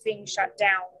always being shut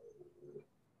down,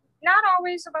 not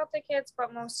always about the kids,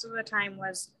 but most of the time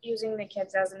was using the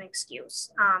kids as an excuse.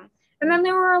 And then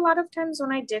there were a lot of times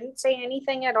when I didn't say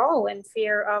anything at all in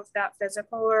fear of that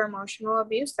physical or emotional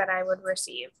abuse that I would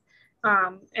receive.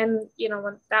 And,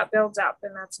 when that builds up,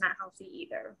 and that's not healthy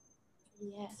either.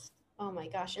 Yes. Oh my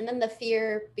gosh. And then the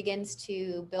fear begins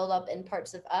to build up in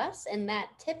parts of us, and that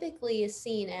typically is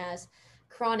seen as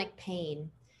chronic pain,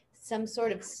 some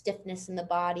sort of stiffness in the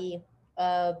body,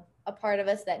 a part of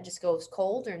us that just goes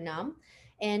cold or numb.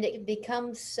 And it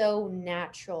becomes so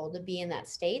natural to be in that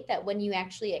state that when you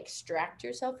actually extract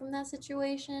yourself from that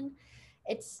situation,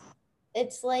 it's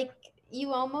it's like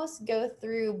you almost go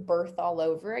through birth all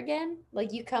over again.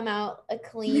 Like you come out a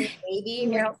clean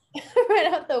baby Yeah. right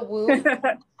out the womb.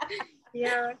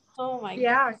 Yeah. Oh my God.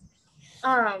 Yeah.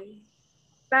 Um,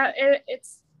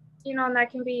 it's, and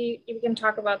that can be, we can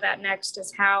talk about that next,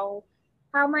 is how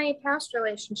my past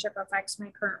relationship affects my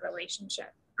current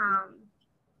relationship.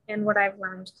 And what I've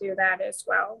learned through that as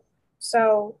well.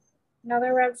 So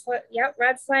another red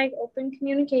flag, open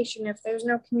communication. If there's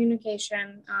no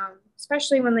communication,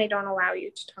 especially when they don't allow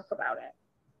you to talk about it.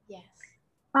 Yes.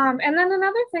 And then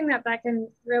another thing that can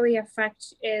really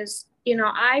affect is,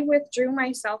 I withdrew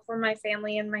myself from my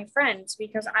family and my friends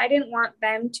because I didn't want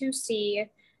them to see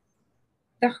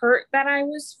the hurt that I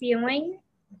was feeling,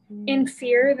 in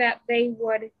fear that they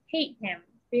would hate him,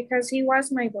 because he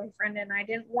was my boyfriend and I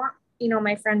didn't want,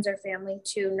 my friends or family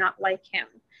to not like him.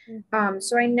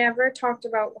 So I never talked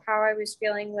about how I was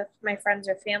feeling with my friends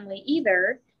or family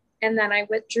either. And then I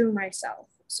withdrew myself.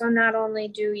 So not only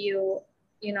do you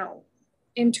know,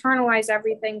 internalize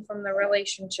everything from the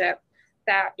relationship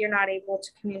that you're not able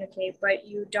to communicate, but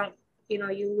you don't,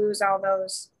 you lose all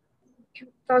those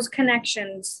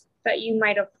connections that you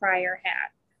might have prior had.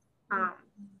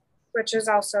 Which is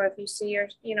also, if you see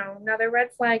another red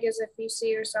flag is if you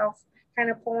see yourself kind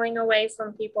of pulling away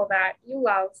from people that you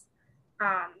love,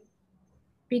 um,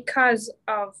 because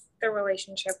of the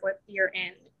relationship with you're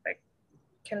in. Like,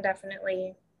 can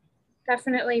definitely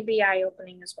be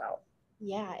eye-opening as well.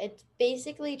 Yeah, it's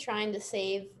basically trying to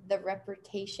save the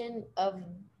reputation of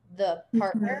the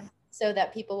partner Mm-hmm. so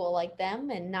that people will like them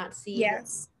and not see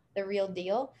Yes. the real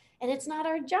deal. And it's not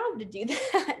our job to do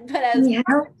that. But as Yeah.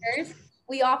 partners,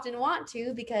 we often want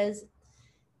to, because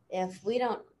if we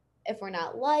don't, if we're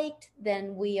not liked,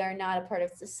 then we are not a part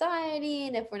of society.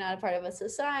 And if we're not a part of a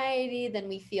society, then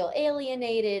we feel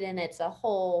alienated, and it's a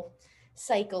whole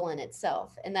cycle in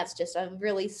itself. And that's just a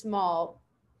really small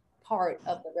part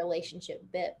of the relationship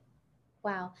bit.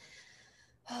 Wow.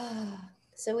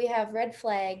 So we have red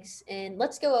flags, and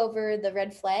let's go over the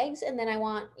red flags, and then I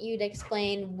want you to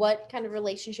explain what kind of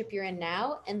relationship you're in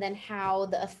now, and then how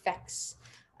the effects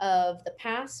of the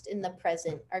past and the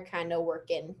present are kind of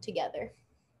working together.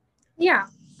 Yeah.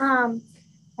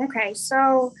 Okay.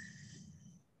 So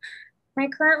my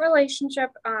current relationship,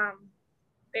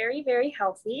 very, very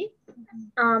healthy.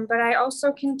 But I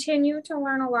also continue to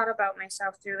learn a lot about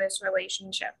myself through this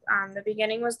relationship. The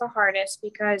beginning was the hardest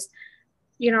because,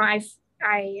 you know, I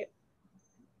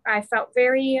felt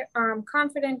very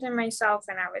confident in myself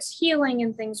and I was healing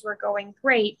and things were going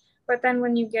great. But then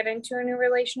when you get into a new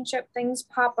relationship, things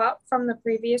pop up from the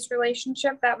previous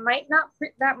relationship that might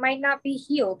not be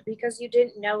healed because you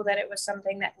didn't know that it was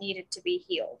something that needed to be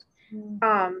healed.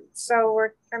 So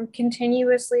I'm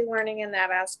continuously learning in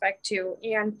that aspect too.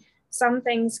 And some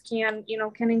things can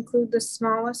include the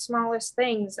smallest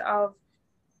things of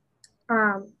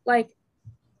like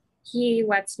he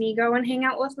lets me go and hang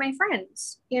out with my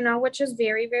friends, which is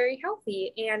very, very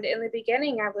healthy. And in the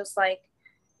beginning, I was like,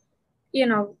 you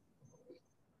know,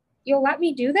 you'll let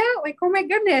me do that? Like, oh my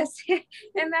goodness.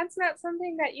 And that's not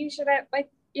something that you should have, like,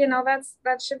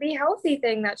 that should be a healthy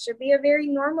thing. That should be a very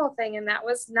normal thing. And that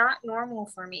was not normal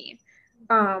for me.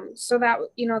 So that,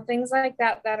 things like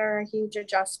that are a huge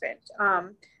adjustment.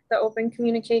 The open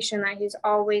communication that he's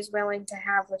always willing to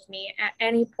have with me at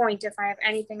any point. If I have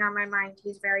anything on my mind,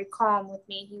 he's very calm with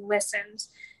me. He listens.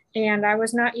 And I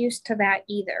was not used to that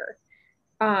either.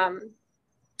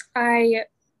 I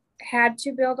had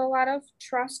to build a lot of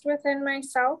trust within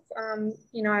myself.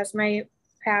 As my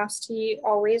past, he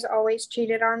always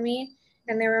cheated on me.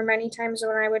 And there were many times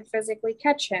when I would physically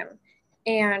catch him.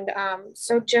 And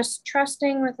so just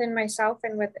trusting within myself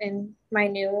and within my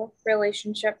new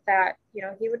relationship that,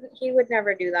 he would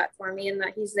never do that for me and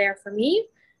that he's there for me.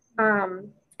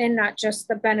 And not just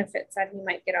the benefits that he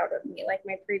might get out of me, like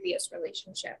my previous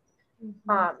relationship.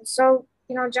 So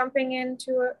jumping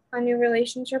into a new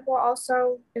relationship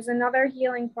is another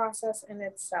healing process in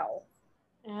itself.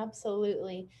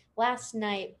 Absolutely. Last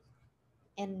night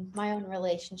in my own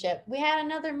relationship, we had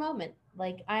another moment.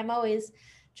 Like, I'm always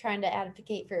trying to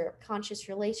advocate for conscious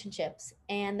relationships,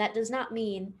 and that does not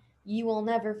mean you will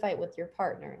never fight with your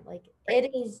partner. Like,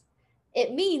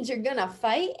 it means you're gonna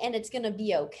fight and it's gonna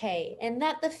be okay. And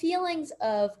that the feelings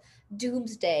of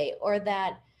doomsday, or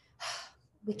that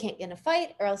we can't get in a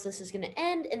fight or else this is going to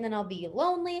end and then I'll be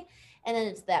lonely, and then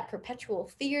it's that perpetual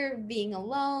fear of being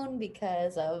alone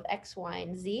because of X, Y,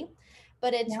 and Z.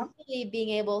 But it's really being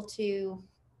able to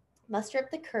muster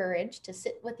up the courage to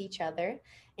sit with each other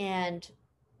and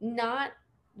not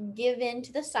give in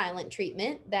to the silent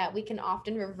treatment that we can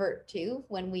often revert to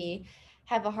when we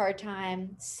have a hard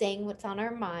time saying what's on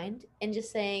our mind, and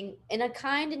just saying in a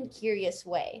kind and curious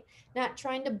way, not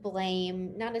trying to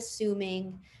blame, not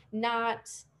assuming, not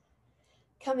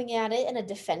coming at it in a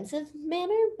defensive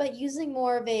manner, but using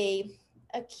more of a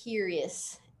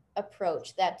curious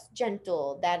approach that's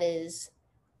gentle, that is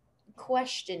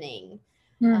questioning.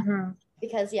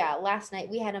 Because last night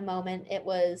we had a moment. It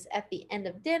was at the end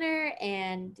of dinner,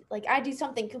 and like, I do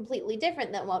something completely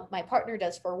different than what my partner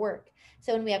does for work.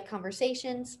 So when we have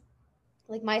conversations,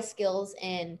 like, my skills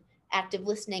in active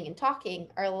listening and talking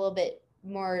are a little bit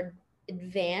more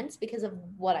advanced because of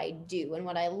what I do and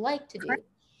what I like to do.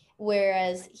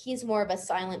 Whereas he's more of a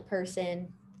silent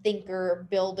person, thinker,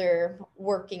 builder,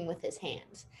 working with his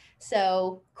hands.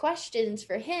 So questions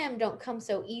for him don't come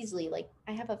so easily. Like,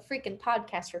 I have a freaking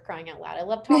podcast, for crying out loud. I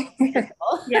love talking to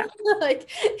people. Yeah. Like,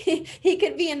 he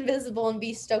could be invisible and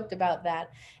be stoked about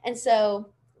that. And so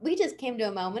we just came to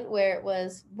a moment where it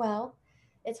was, well,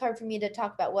 it's hard for me to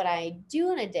talk about what I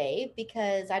do in a day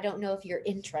because I don't know if you're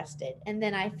interested. And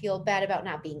then I feel bad about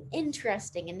not being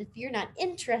interesting. And if you're not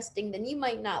interesting, then you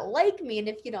might not like me. And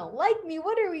if you don't like me,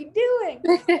 what are we doing?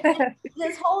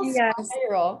 This whole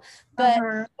spiral. But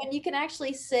when you can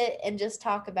actually sit and just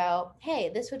talk about,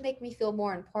 hey, this would make me feel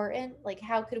more important. Like,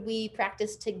 how could we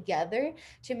practice together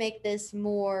to make this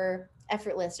more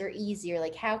effortless or easier?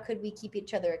 Like, how could we keep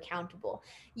each other accountable?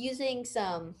 Using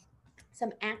some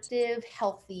active,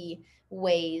 healthy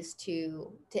ways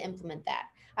to implement that.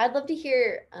 I'd love to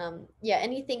hear,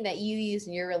 anything that you use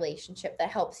in your relationship that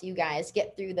helps you guys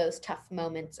get through those tough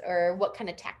moments, or what kind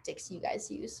of tactics you guys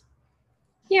use.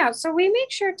 Yeah, so we make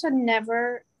sure to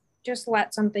never just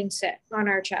let something sit on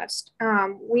our chest.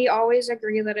 We always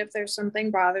agree that if there's something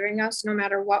bothering us, no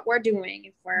matter what we're doing,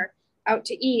 if we're out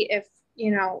to eat, if,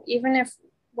 even if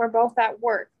we're both at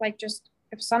work, like, just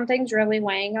if something's really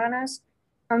weighing on us,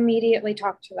 immediately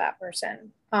talk to that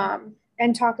person,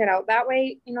 and talk it out. That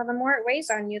way, the more it weighs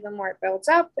on you, the more it builds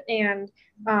up. And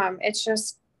it's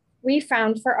just, we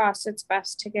found for us it's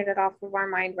best to get it off of our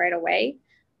mind right away.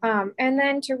 And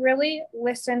then to really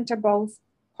listen to both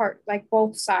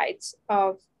sides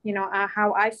of,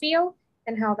 how I feel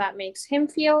and how that makes him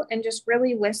feel, and just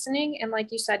really listening. And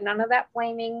like you said, none of that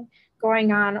blaming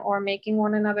going on or making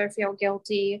one another feel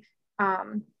guilty.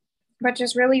 But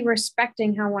just really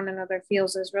respecting how one another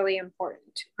feels is really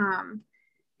important.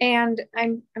 And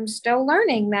I'm still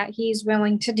learning that he's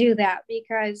willing to do that,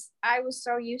 because I was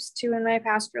so used to, in my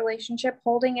past relationship,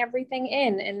 holding everything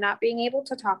in and not being able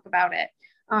to talk about it.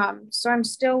 So I'm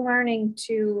still learning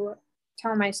to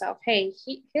tell myself, hey,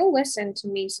 he'll listen to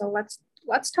me, so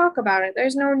let's talk about it.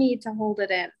 There's no need to hold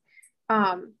it in.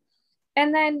 Um,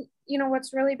 and then,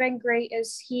 what's really been great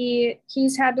is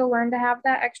he's had to learn to have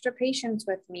that extra patience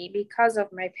with me because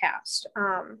of my past.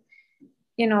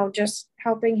 Just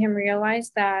helping him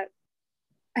realize that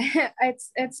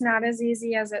it's not as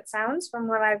easy as it sounds from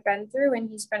what I've been through, and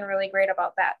he's been really great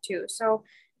about that too. So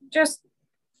just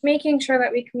making sure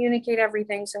that we communicate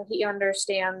everything so he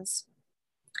understands.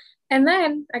 And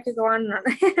then I could go on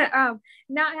and on.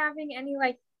 Not having any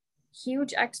like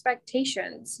huge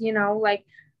expectations, like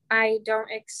I don't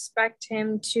expect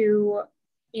him to,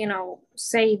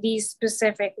 say these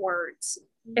specific words,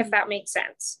 if that makes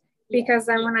sense. Because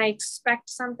then when I expect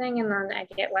something and then I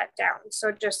get let down.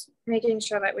 So just making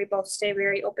sure that we both stay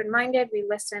very open-minded, we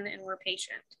listen, and we're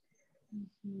patient.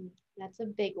 Mm-hmm. That's a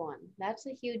big one. That's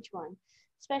a huge one.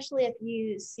 Especially if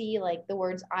you see like the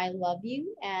words "I love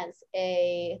you" as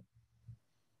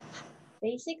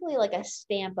basically like a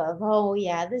stamp of, oh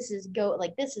yeah, this is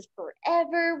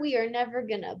forever. We are never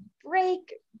gonna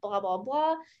break, blah, blah,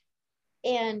 blah.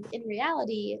 And in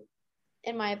reality,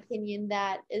 in my opinion,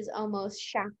 that is almost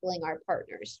shackling our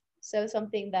partners. So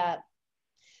something that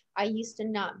I used to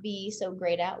not be so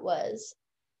great at was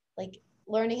like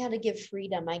learning how to give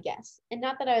freedom, I guess. And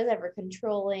not that I was ever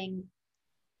controlling.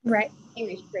 Right. I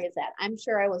rephrase that. I'm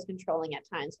sure I was controlling at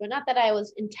times, but not that I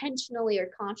was intentionally or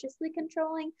consciously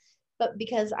controlling, but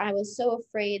because I was so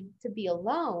afraid to be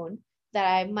alone that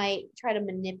I might try to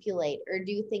manipulate or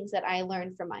do things that I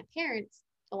learned from my parents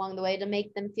along the way to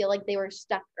make them feel like they were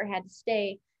stuck or had to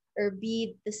stay or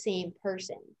be the same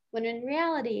person. When in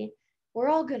reality, we're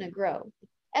all going to grow.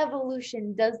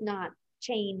 Evolution does not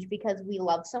change because we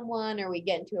love someone or we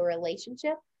get into a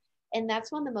relationship. And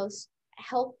that's one of the most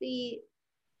healthy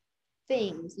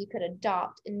things you could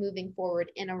adopt in moving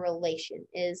forward in a relation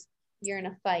is you're in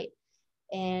a fight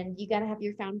and you got to have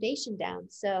your foundation down.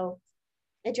 So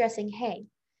addressing, hey,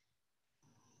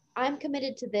 I'm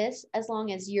committed to this as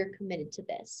long as you're committed to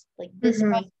this. Like this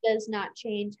does not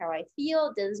change how I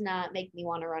feel, does not make me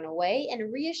want to run away,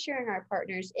 and reassuring our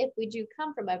partners if we do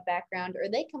come from a background or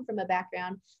they come from a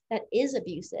background that is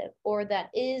abusive or that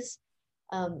is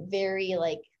very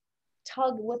like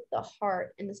tug with the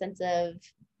heart in the sense of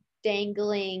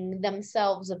dangling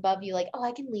themselves above you like, oh,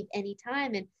 I can leave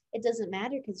anytime and it doesn't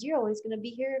matter because you're always going to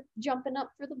be here jumping up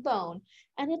for the bone.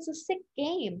 And it's a sick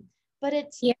game, but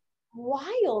it's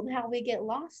wild how we get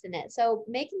lost in it. So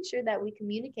making sure that we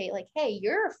communicate like, hey,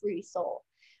 you're a free soul.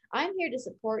 I'm here to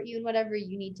support you in whatever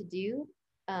you need to do.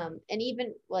 And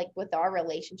even like with our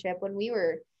relationship, when we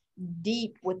were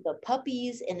deep with the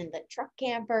puppies and in the truck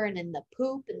camper and in the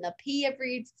poop and the pee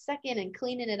every second and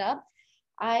cleaning it up,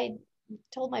 I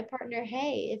told my partner,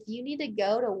 hey, if you need to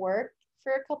go to work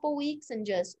for a couple weeks and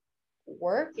just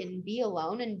work and be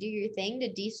alone and do your thing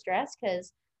to de-stress,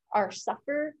 because our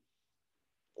suffer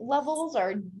levels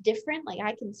are different. Like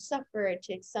I can suffer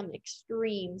to some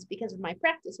extremes because of my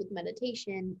practice with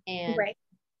meditation, and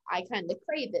I kind of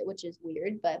crave it, which is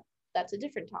weird, but that's a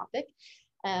different topic.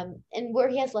 And where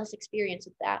he has less experience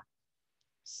with that.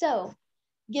 So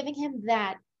giving him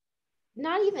that,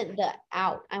 not even the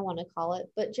out, I want to call it,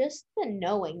 but just the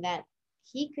knowing that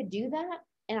he could do that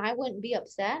and I wouldn't be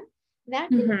upset. That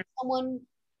can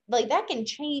that can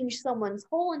change someone's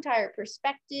whole entire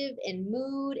perspective and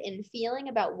mood and feeling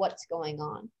about what's going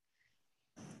on.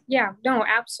 Yeah, no,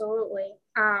 absolutely.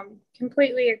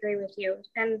 Completely agree with you.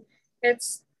 And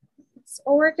it's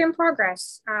a work in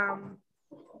progress.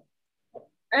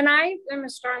 And I am a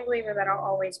strong believer that I'll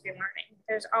always be learning.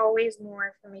 There's always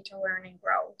more for me to learn and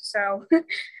grow. So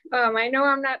I know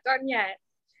I'm not done yet.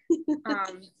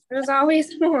 There's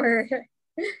always more.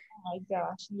 Oh my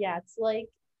gosh. Yeah, it's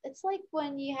like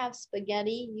when you have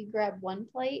spaghetti, you grab one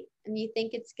plate and you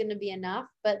think it's going to be enough,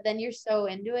 but then you're so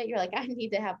into it, you're like, I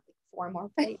need to have 4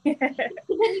 more plates. And then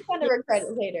you kind of regret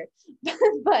it later.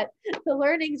 But the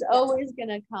learning's always going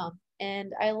to come.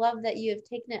 And I love that you have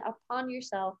taken it upon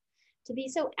yourself to be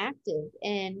so active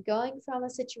and going from a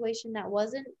situation that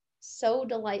wasn't so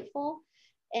delightful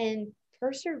and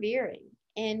persevering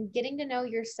and getting to know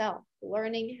yourself,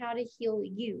 learning how to heal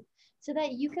you so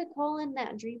that you could call in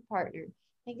that dream partner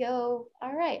and go,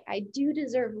 all right, I do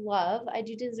deserve love. I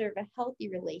do deserve a healthy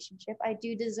relationship. I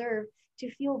do deserve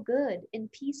to feel good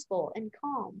and peaceful and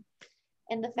calm.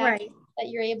 And the fact Right. that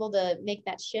you're able to make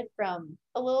that shift from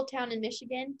a little town in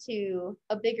Michigan to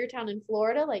a bigger town in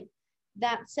Florida, like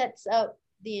that sets up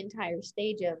the entire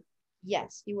stage of,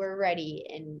 yes, you were ready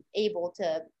and able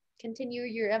to continue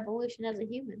your evolution as a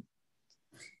human.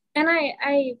 And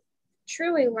I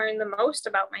truly learned the most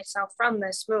about myself from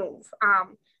this move.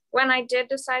 When I did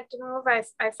decide to move,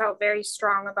 I felt very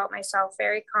strong about myself,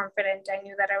 very confident. I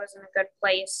knew that I was in a good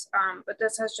place. But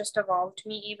this has just evolved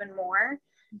me even more.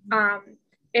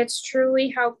 It's truly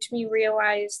helped me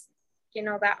realize,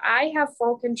 that I have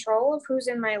full control of who's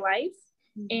in my life.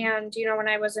 And, when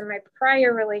I was in my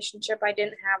prior relationship, I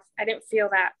didn't feel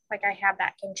that like I had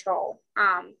that control.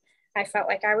 I felt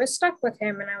like I was stuck with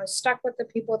him and I was stuck with the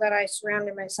people that I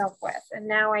surrounded myself with. And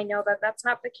now I know that that's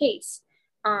not the case.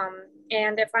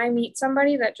 And if I meet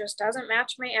somebody that just doesn't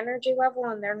match my energy level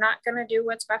and they're not going to do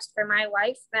what's best for my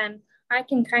life, then I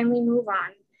can kindly move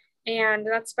on. And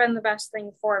that's been the best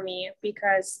thing for me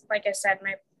because, like I said,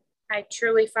 I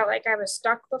truly felt like I was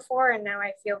stuck before, and now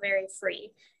I feel very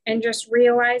free. And just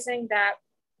realizing that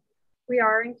we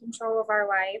are in control of our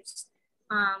lives.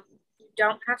 You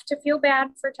don't have to feel bad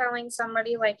for telling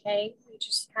somebody like, hey, we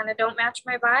just kind of don't match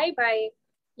my vibe.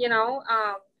 You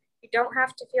don't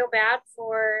have to feel bad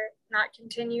for not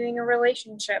continuing a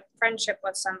relationship, friendship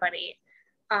with somebody.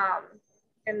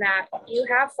 And that you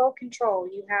have full control.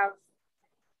 You have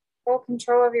full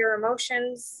control of your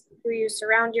emotions, who you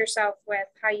surround yourself with,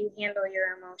 how you handle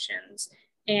your emotions.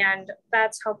 And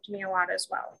that's helped me a lot as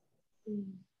well.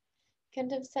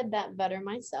 Couldn't have said that better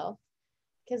myself,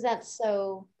 because that's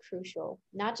so crucial,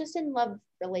 not just in love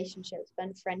relationships, but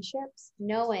in friendships,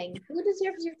 knowing who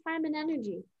deserves your time and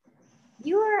energy.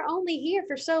 You are only here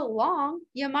for so long.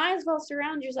 You might as well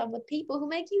surround yourself with people who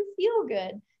make you feel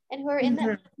good and who are in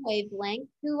that wavelength,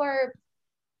 who are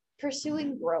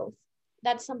pursuing growth.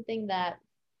 That's something that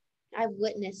I've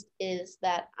witnessed, is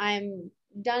that I'm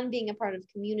done being a part of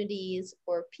communities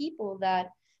or people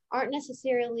that aren't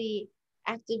necessarily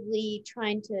actively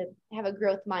trying to have a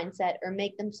growth mindset or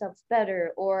make themselves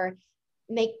better or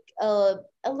make a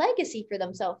legacy for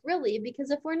themselves, really.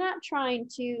 Because if we're not trying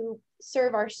to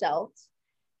serve ourselves,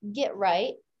 get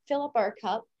right, fill up our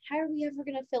cup, how are we ever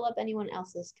going to fill up anyone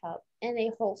else's cup in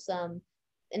a wholesome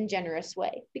and generous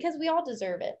way? Because we all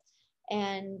deserve it.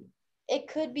 And it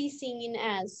could be seen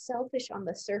as selfish on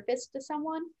the surface to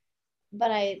someone, but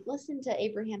I listened to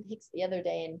Abraham Hicks the other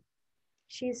day, and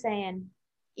she's saying,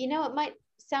 it might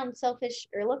sound selfish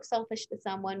or look selfish to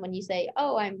someone when you say,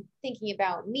 oh, I'm thinking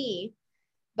about me.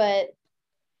 But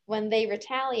when they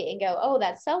retaliate and go, oh,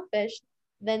 that's selfish,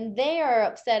 then they are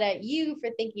upset at you for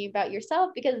thinking about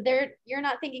yourself because you're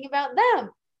not thinking about them.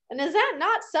 And is that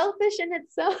not selfish in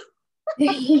itself?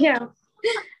 Yeah.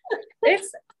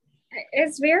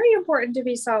 It's very important to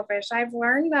be selfish. I've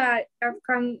learned that. I've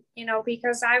come,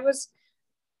 because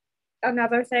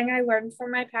another thing I learned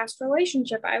from my past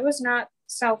relationship, I was not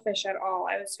selfish at all.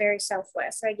 I was very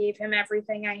selfless. I gave him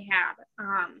everything I had.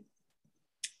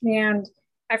 And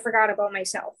I forgot about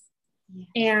myself.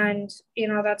 And,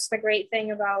 that's the great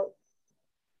thing about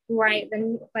who I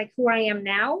am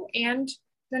now, and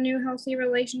the new healthy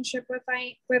relationship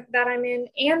that I'm in,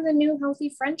 and the new healthy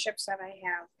friendships that I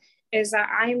have, is that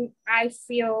I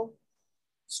feel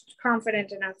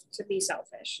confident enough to be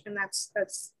selfish. And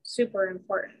that's super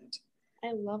important.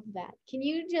 I love that. Can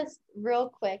you just real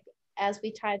quick, as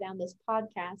we tie down this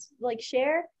podcast,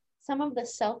 share some of the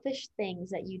selfish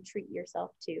things that you treat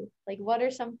yourself to? What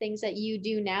are some things that you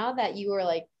do now that you were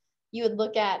you would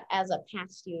look at as a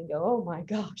past you and go, oh my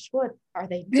gosh, what are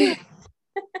they doing?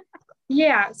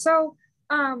 Yeah. So,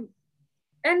 and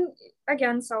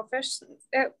again, selfish,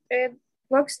 it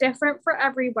looks different for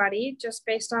everybody just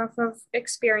based off of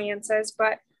experiences.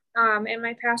 But in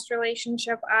my past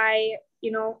relationship, I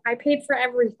paid for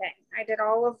everything. I did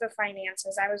all of the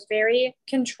finances. I was very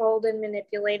controlled and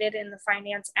manipulated in the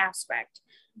finance aspect.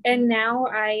 And now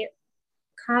I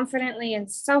confidently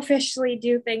and selfishly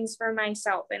do things for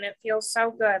myself. And it feels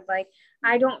so good.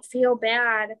 I don't feel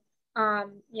bad,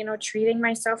 treating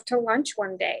myself to lunch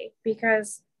one day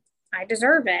because I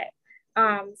deserve it.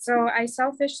 So I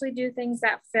selfishly do things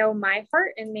that fill my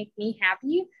heart and make me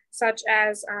happy, such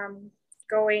as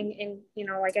going and,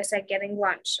 like I said, getting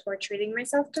lunch or treating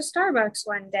myself to Starbucks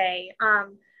one day.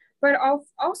 But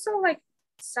also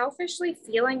selfishly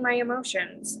feeling my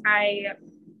emotions. I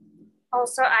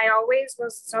always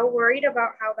was so worried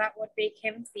about how that would make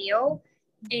him feel.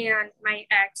 and my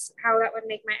ex, how that would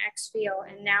make my ex feel.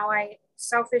 And now I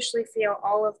selfishly feel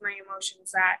all of my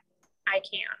emotions that I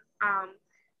can.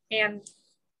 And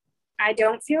I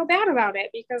don't feel bad about it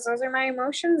because those are my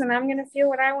emotions and I'm going to feel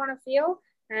what I want to feel.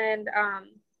 And,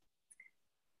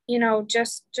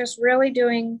 just really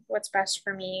doing what's best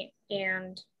for me.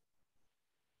 And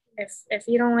if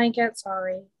you don't like it,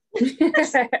 sorry.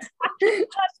 That's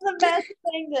the best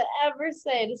thing to ever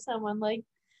say to someone. Like,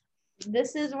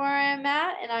 this is where I'm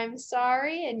at and I'm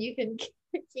sorry, and you can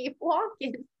keep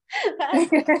walking. That's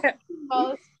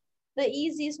the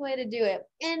easiest way to do it.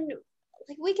 And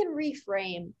like, we can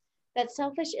reframe that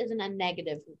selfish isn't a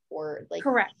negative word. Like,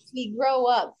 correct. We grow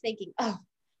up thinking, oh,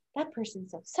 that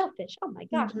person's so selfish. Oh my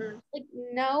gosh. Mm-hmm. Like,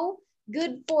 no,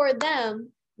 good for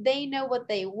them. They know what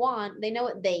they want. They know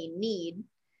what they need.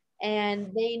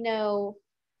 And they know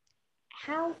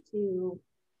how to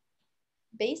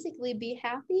basically be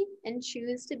happy and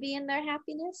choose to be in their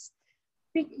happiness.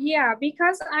 Yeah,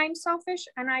 because I'm selfish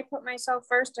and I put myself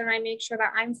first and I make sure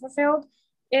that I'm fulfilled,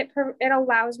 it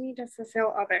allows me to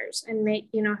fulfill others and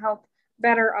help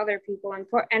better other people and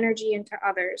put energy into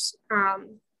others.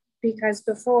 Because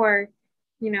before,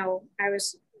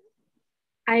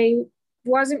 I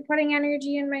wasn't putting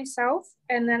energy in myself,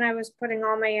 and then I was putting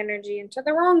all my energy into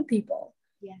the wrong people.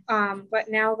 Yes. But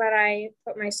now that I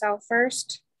put myself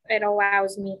first, it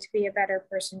allows me to be a better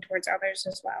person towards others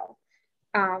as well.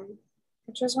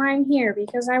 Which is why I'm here,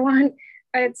 because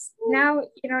it's now,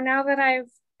 now that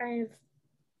I've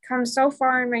come so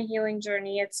far in my healing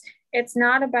journey, it's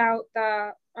not about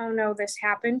oh no, this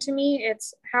happened to me.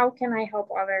 It's how can I help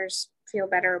others feel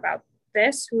better about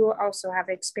this who also have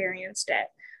experienced it?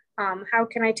 How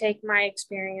can I take my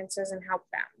experiences and help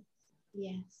them?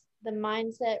 Yes, the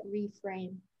mindset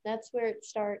reframe. That's where it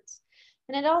starts.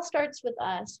 And it all starts with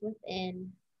us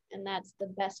within. And that's the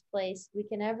best place we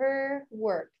can ever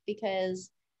work,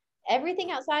 because everything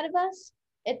outside of us,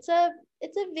 it's a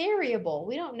variable.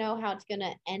 We don't know how it's going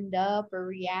to end up or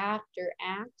react or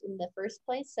act in the first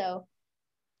place. So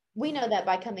we know that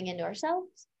by coming into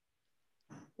ourselves,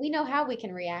 we know how we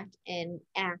can react and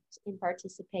act and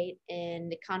participate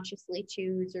and consciously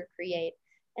choose or create.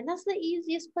 And that's the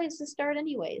easiest place to start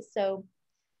anyways. So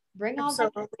bring all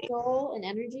that control and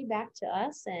energy back to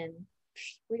us, and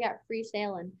we got free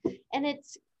sailing. And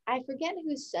I forget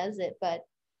who says it, but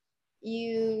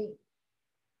you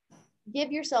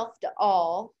give yourself to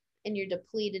all and you're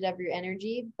depleted of your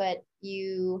energy, but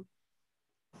you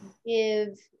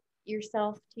give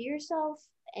yourself to yourself,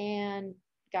 and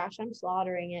gosh, I'm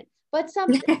slaughtering it. But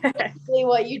something exactly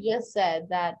what you just said,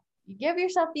 that you give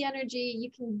yourself the energy, you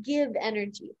can give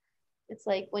energy. It's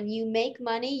like when you make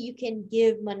money, you can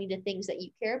give money to things that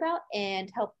you care about and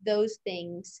help those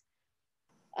things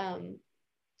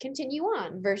continue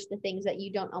on versus the things that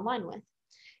you don't align with.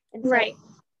 And right.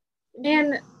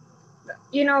 And,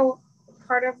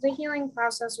 part of the healing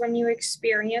process, when you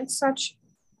experience such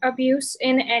abuse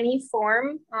in any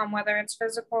form, whether it's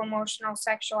physical, emotional,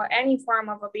 sexual, any form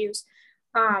of abuse,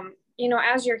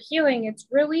 as you're healing, it's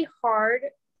really hard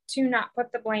to not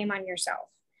put the blame on yourself.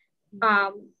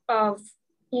 I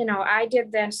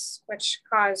did this, which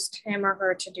caused him or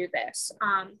her to do this.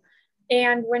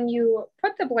 And when you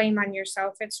put the blame on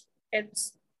yourself,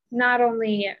 it's not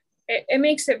only, it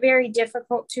makes it very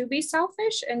difficult to be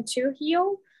selfish and to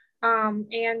heal,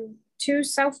 and to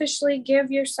selfishly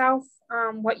give yourself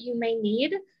what you may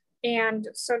need. And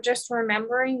so just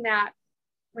remembering that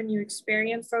when you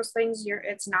experience those things,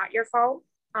 it's not your fault.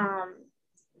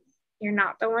 You're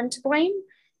not the one to blame,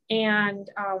 and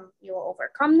you will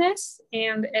overcome this,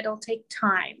 and it'll take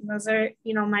time. Those are,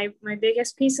 my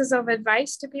biggest pieces of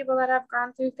advice to people that have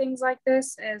gone through things like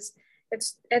this is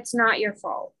it's not your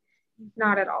fault,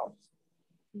 not at all.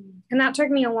 And that took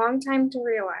me a long time to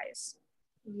realize.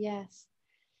 Yes.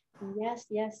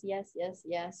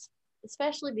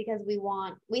 Especially because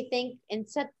we think in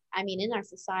our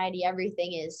society,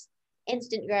 everything is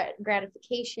instant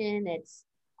gratification. It's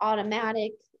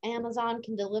automatic. Amazon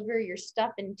can deliver your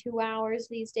stuff in 2 hours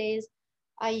these days.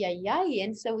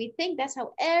 And so we think that's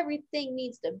how everything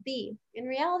needs to be. In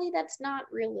reality, that's not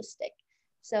realistic.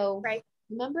 So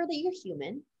remember that you're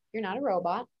human. You're not a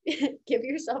robot. Give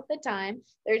yourself the time.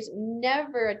 There's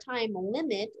never a time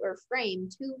limit or frame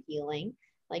to healing.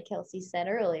 Like Kelsie said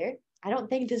earlier, I don't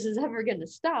think this is ever going to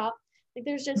stop. Like,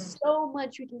 there's just so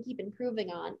much we can keep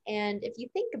improving on. And if you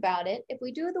think about it, if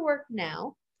we do the work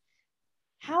now,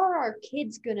 how are our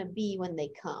kids going to be when they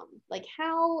come? Like,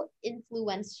 how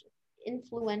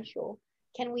influential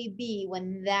can we be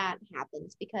when that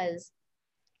happens? Because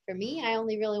for me, I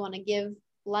only really want to give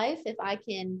life if I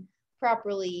can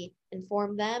properly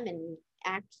inform them and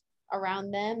act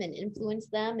around them and influence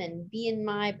them and be in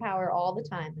my power all the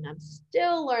time. And I'm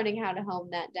still learning how to hone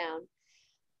that down.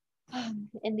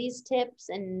 And these tips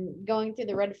and going through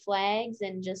the red flags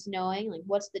and just knowing like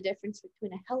what's the difference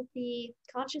between a healthy,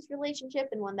 conscious relationship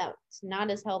and one that's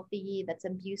not as healthy, that's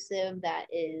abusive, that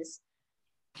is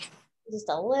just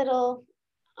a little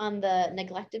on the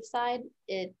neglective side,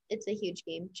 it's a huge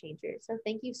game changer. So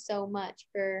thank you so much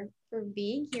for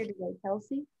being here today,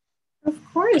 Kelsie. Of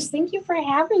course. Thank you for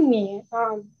having me.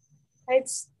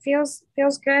 It feels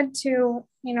good to,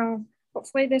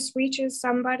 hopefully this reaches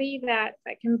somebody that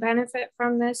can benefit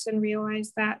from this and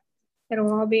realize that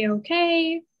it'll all be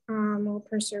okay. We'll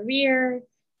persevere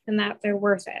and that they're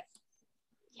worth it.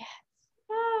 Yes.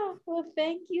 Oh, well,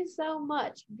 thank you so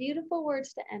much. Beautiful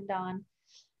words to end on.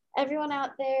 Everyone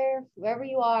out there, whoever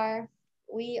you are,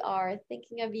 we are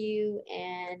thinking of you,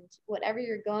 and whatever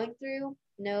you're going through,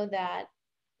 know that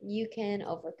you can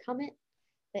overcome it,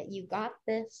 that you got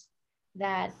this,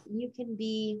 that you can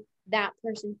be that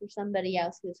person for somebody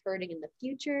else who's hurting in the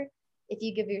future if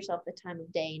you give yourself the time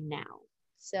of day now.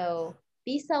 So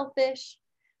be selfish.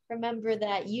 Remember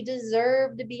that you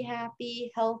deserve to be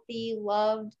happy, healthy,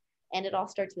 loved, and it all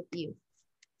starts with you.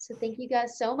 So thank you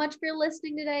guys so much for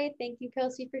listening today. Thank you,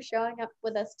 Kelsie, for showing up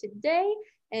with us today,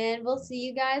 and we'll see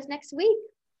you guys next week.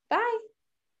 Bye.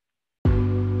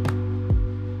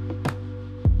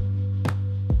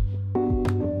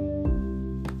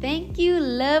 Thank you,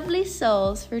 lovely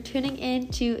souls, for tuning in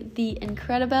to the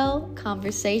Incredible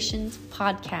Conversations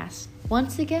podcast.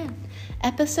 Once again,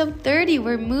 episode 30,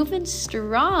 we're moving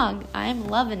strong. I'm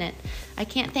loving it. I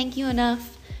can't thank you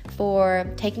enough for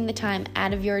taking the time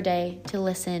out of your day to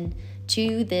listen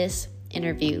to this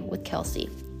interview with Kelsie.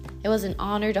 It was an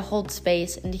honor to hold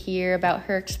space and to hear about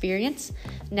her experience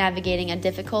navigating a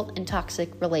difficult and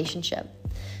toxic relationship.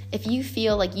 If you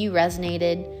feel like you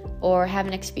resonated or have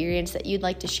an experience that you'd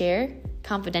like to share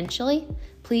confidentially,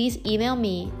 please email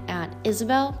me at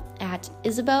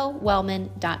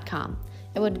isabel@isabelwellman.com.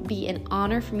 It would be an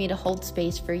honor for me to hold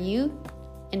space for you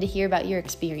and to hear about your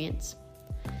experience.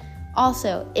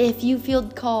 Also, if you feel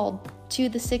called to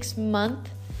the 6-month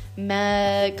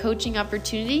coaching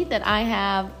opportunity that I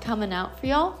have coming out for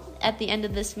y'all at the end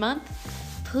of this month,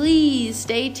 please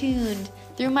stay tuned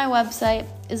through my website,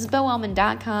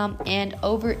 isabelwellman.com, and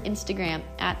over Instagram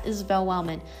at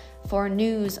isabelwellman for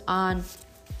news on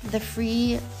the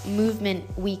Free Movement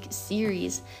Week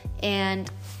series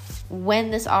and when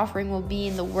this offering will be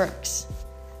in the works.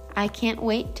 I can't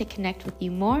wait to connect with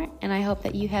you more, and I hope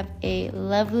that you have a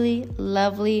lovely,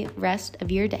 lovely rest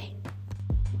of your day.